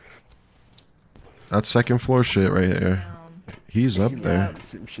 That's second floor shit right here. He's up there.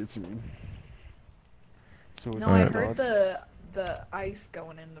 Same shit to me. So No, it's I Alright. heard the ice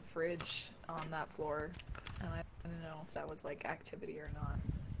going in the fridge on that floor, and I didn't know if that was like activity or not.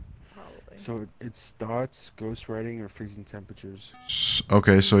 Probably. So it's thoughts, ghostwriting, or freezing temperatures.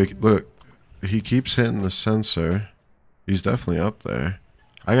 Okay, so look, he keeps hitting the sensor. He's definitely up there.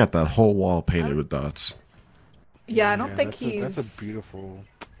 I got that whole wall painted with dots. Yeah, I don't think that's he's. a beautiful.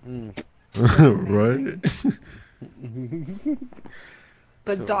 Mm. Right?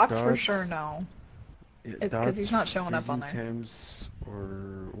 But So, dots for dots- sure, no. Yeah, Because he's dots, not showing up on freezing there. temps,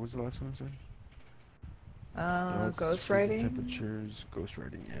 or what was the last one I said? Dots, Ghost freezing writing. temperatures, ghost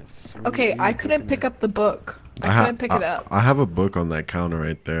writing. Yes. So Okay, we I were couldn't looking pick at- up the book. I couldn't pick it up. I have a book on that counter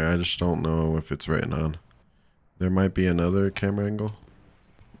right there. I just don't know if it's written on. There might be another camera angle.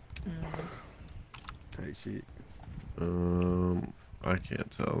 Tight sheet. I can't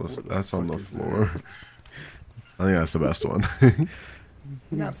tell. What the That's on fuck the is floor. I think that's the best one.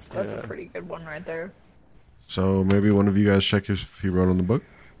 That's a Yeah. pretty good one right there. So maybe one of you guys check if he wrote on the book.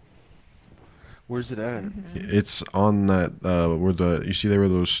 Where's it at? It's on that where the you see there where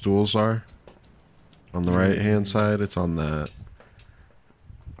those stools are. On the right hand side, it's on that.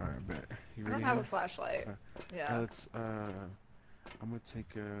 All right, bet. You I don't ready? have a Hannah? flashlight. Yeah. Let's. I'm gonna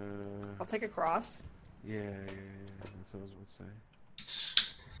take a. I'll take a cross. Yeah. That's what I was about to say.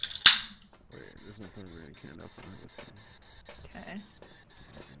 Wait, there's no point really can't open it. Okay.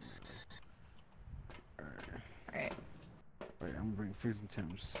 Alright. Alright. Wait, I'm gonna bring freezing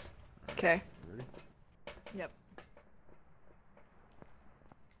temps. Okay. Ready? Yep.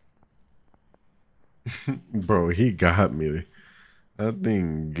 Bro, he got me. That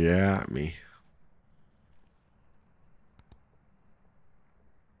thing got me.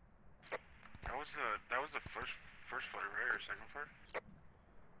 That was the first floor, right, or second floor?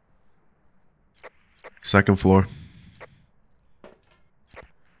 Second floor.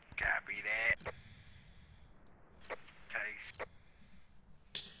 Copy that. Taste.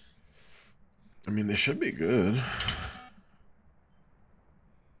 I mean, they should be good.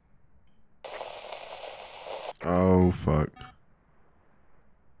 Oh, fuck.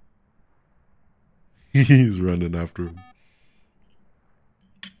 He's running after him.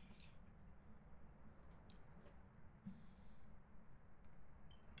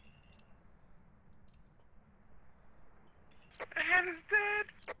 Hannah's dead.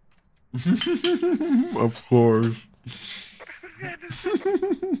 Of course.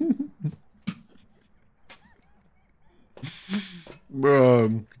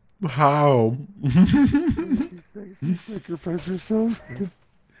 How? Sacrifice yourself.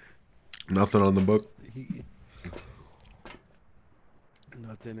 Nothing on the book.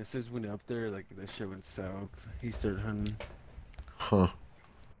 Nothing. It says when up there, like that shit went south. He started hunting. Huh.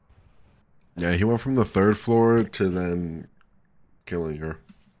 Yeah, he went from the third floor to then killing her.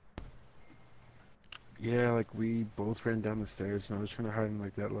 Yeah, like we both ran down the stairs, and I was trying to hide in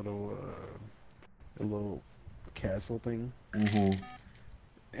like that little, a little castle thing. Mm-hmm.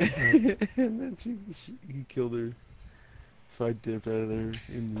 And then he killed her. So I dipped out of there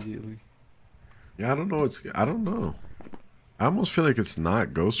immediately. Yeah, I don't know. I don't know. I almost feel like it's not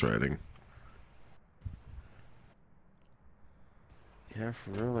ghostwriting. Yeah,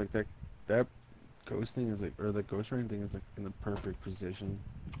 for real. Like that ghost thing is like, or the ghost writing thing is like in the perfect position.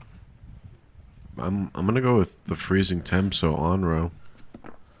 I'm gonna go with the freezing temp, so on row.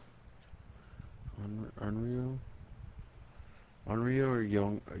 Unreal or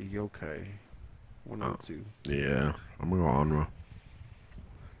yokai? One of the two. Yeah, I'm gonna go on row.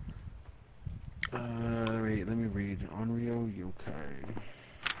 Wait, let me read. Onryo yokai.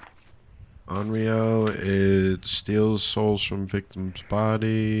 Onryo, it steals souls from victim's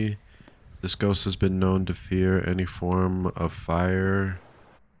body. This ghost has been known to fear any form of fire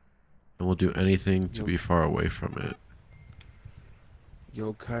and will do anything to be far away from it.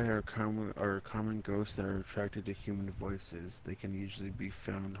 Yokai are common ghosts that are attracted to human voices. They can usually be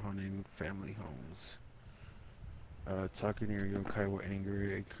found haunting family homes. Talking near yokai will anger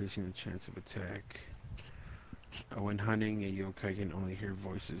it, increasing the chance of attack. When hunting, a yokai can only hear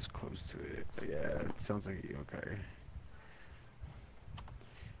voices close to it. Yeah, it sounds like a yokai.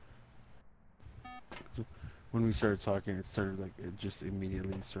 So when we started talking, it started like, it just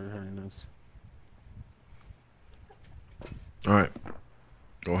immediately started hunting us. Alright.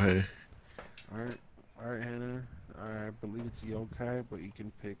 Go ahead. Alright, Hannah. I believe it's yokai, but you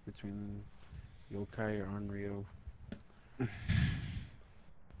can pick between yokai or Onryo.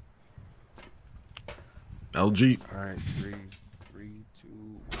 LG. Alright, 3, 2,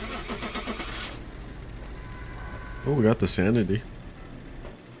 1. Oh, we got the sanity.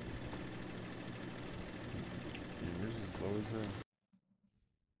 Yours is low as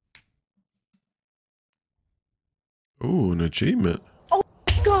hell. Ooh, an achievement.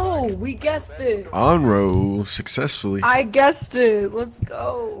 Let's go! We guessed it! On row successfully. I guessed it! Let's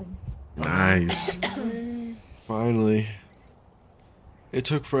go! Nice. Finally. It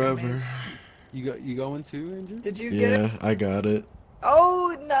took forever. You got one too, Andrew? Did you get it? Yeah, I got it.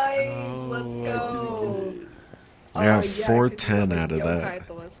 Oh, nice. Let's Oh, I go. did it. I got Oh, yeah, 'cause you 410 got the out of yokai that. at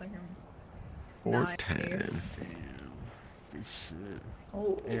the last second. 410. Nice. Damn. Good shit.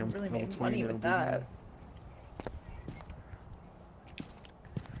 Oh, Hey, I'm really level made 20 money now, with baby. that.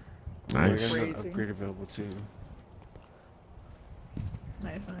 Oh, I got Nice. another Crazy. upgrade available too.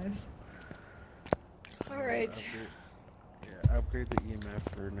 Nice, nice. Alright. Upgrade the EMF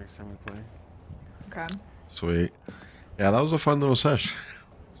for next time we play. Okay. Sweet. Yeah, that was a fun little sesh.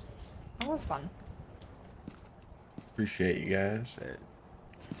 That was fun. Appreciate you guys.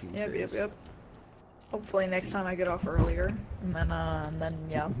 Team Yep, yep, saves. yep. Hopefully next time I get off earlier. And then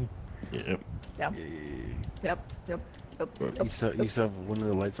yeah. Yep. Yeah. Yeah. Yep, yep, yep, But- yep. You still have one of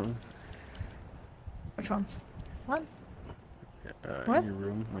the lights on? Which ones? What? What? In your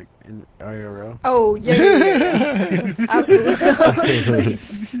room, like in IRL? Oh, yeah, yeah, yeah, yeah. Absolutely.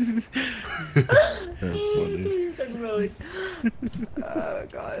 That's funny. Oh,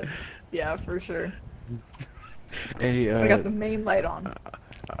 God. Yeah, for sure. Hey, I got the main light on.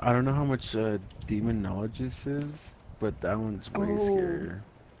 I don't know how much demon knowledge this is, but that one's way Oh. scarier.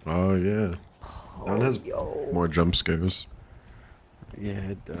 Oh, yeah. That one has yo. more jump scares. Yeah,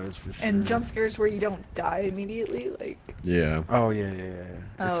 it does for sure. And jump scares where you don't die immediately, like. Yeah. Oh yeah.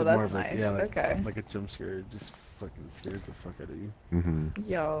 Oh, It's that's more of like- nice. yeah, like, Okay. Like a jump scare, it just fucking scares the fuck out of you. Mm-hmm.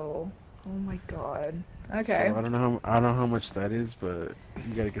 Yo. Oh my God. Okay. So I don't know how much that is, but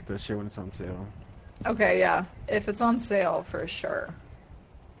you gotta get that shit when it's on sale. Okay, yeah. If it's on sale, for sure.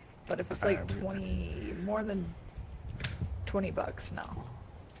 But if it's like Alright, more than $20, no.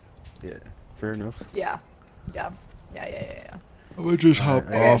 Yeah, fair enough. Yeah. Yeah. Yeah, yeah, yeah, yeah. I would just hop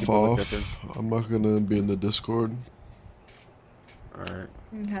Alright, I off. gotta look that I'm not gonna be in the Discord. All right.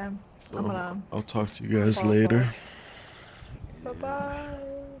 Okay. So I'm gonna. I'll talk to you guys pop later. off. Bye-bye.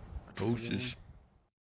 Doses.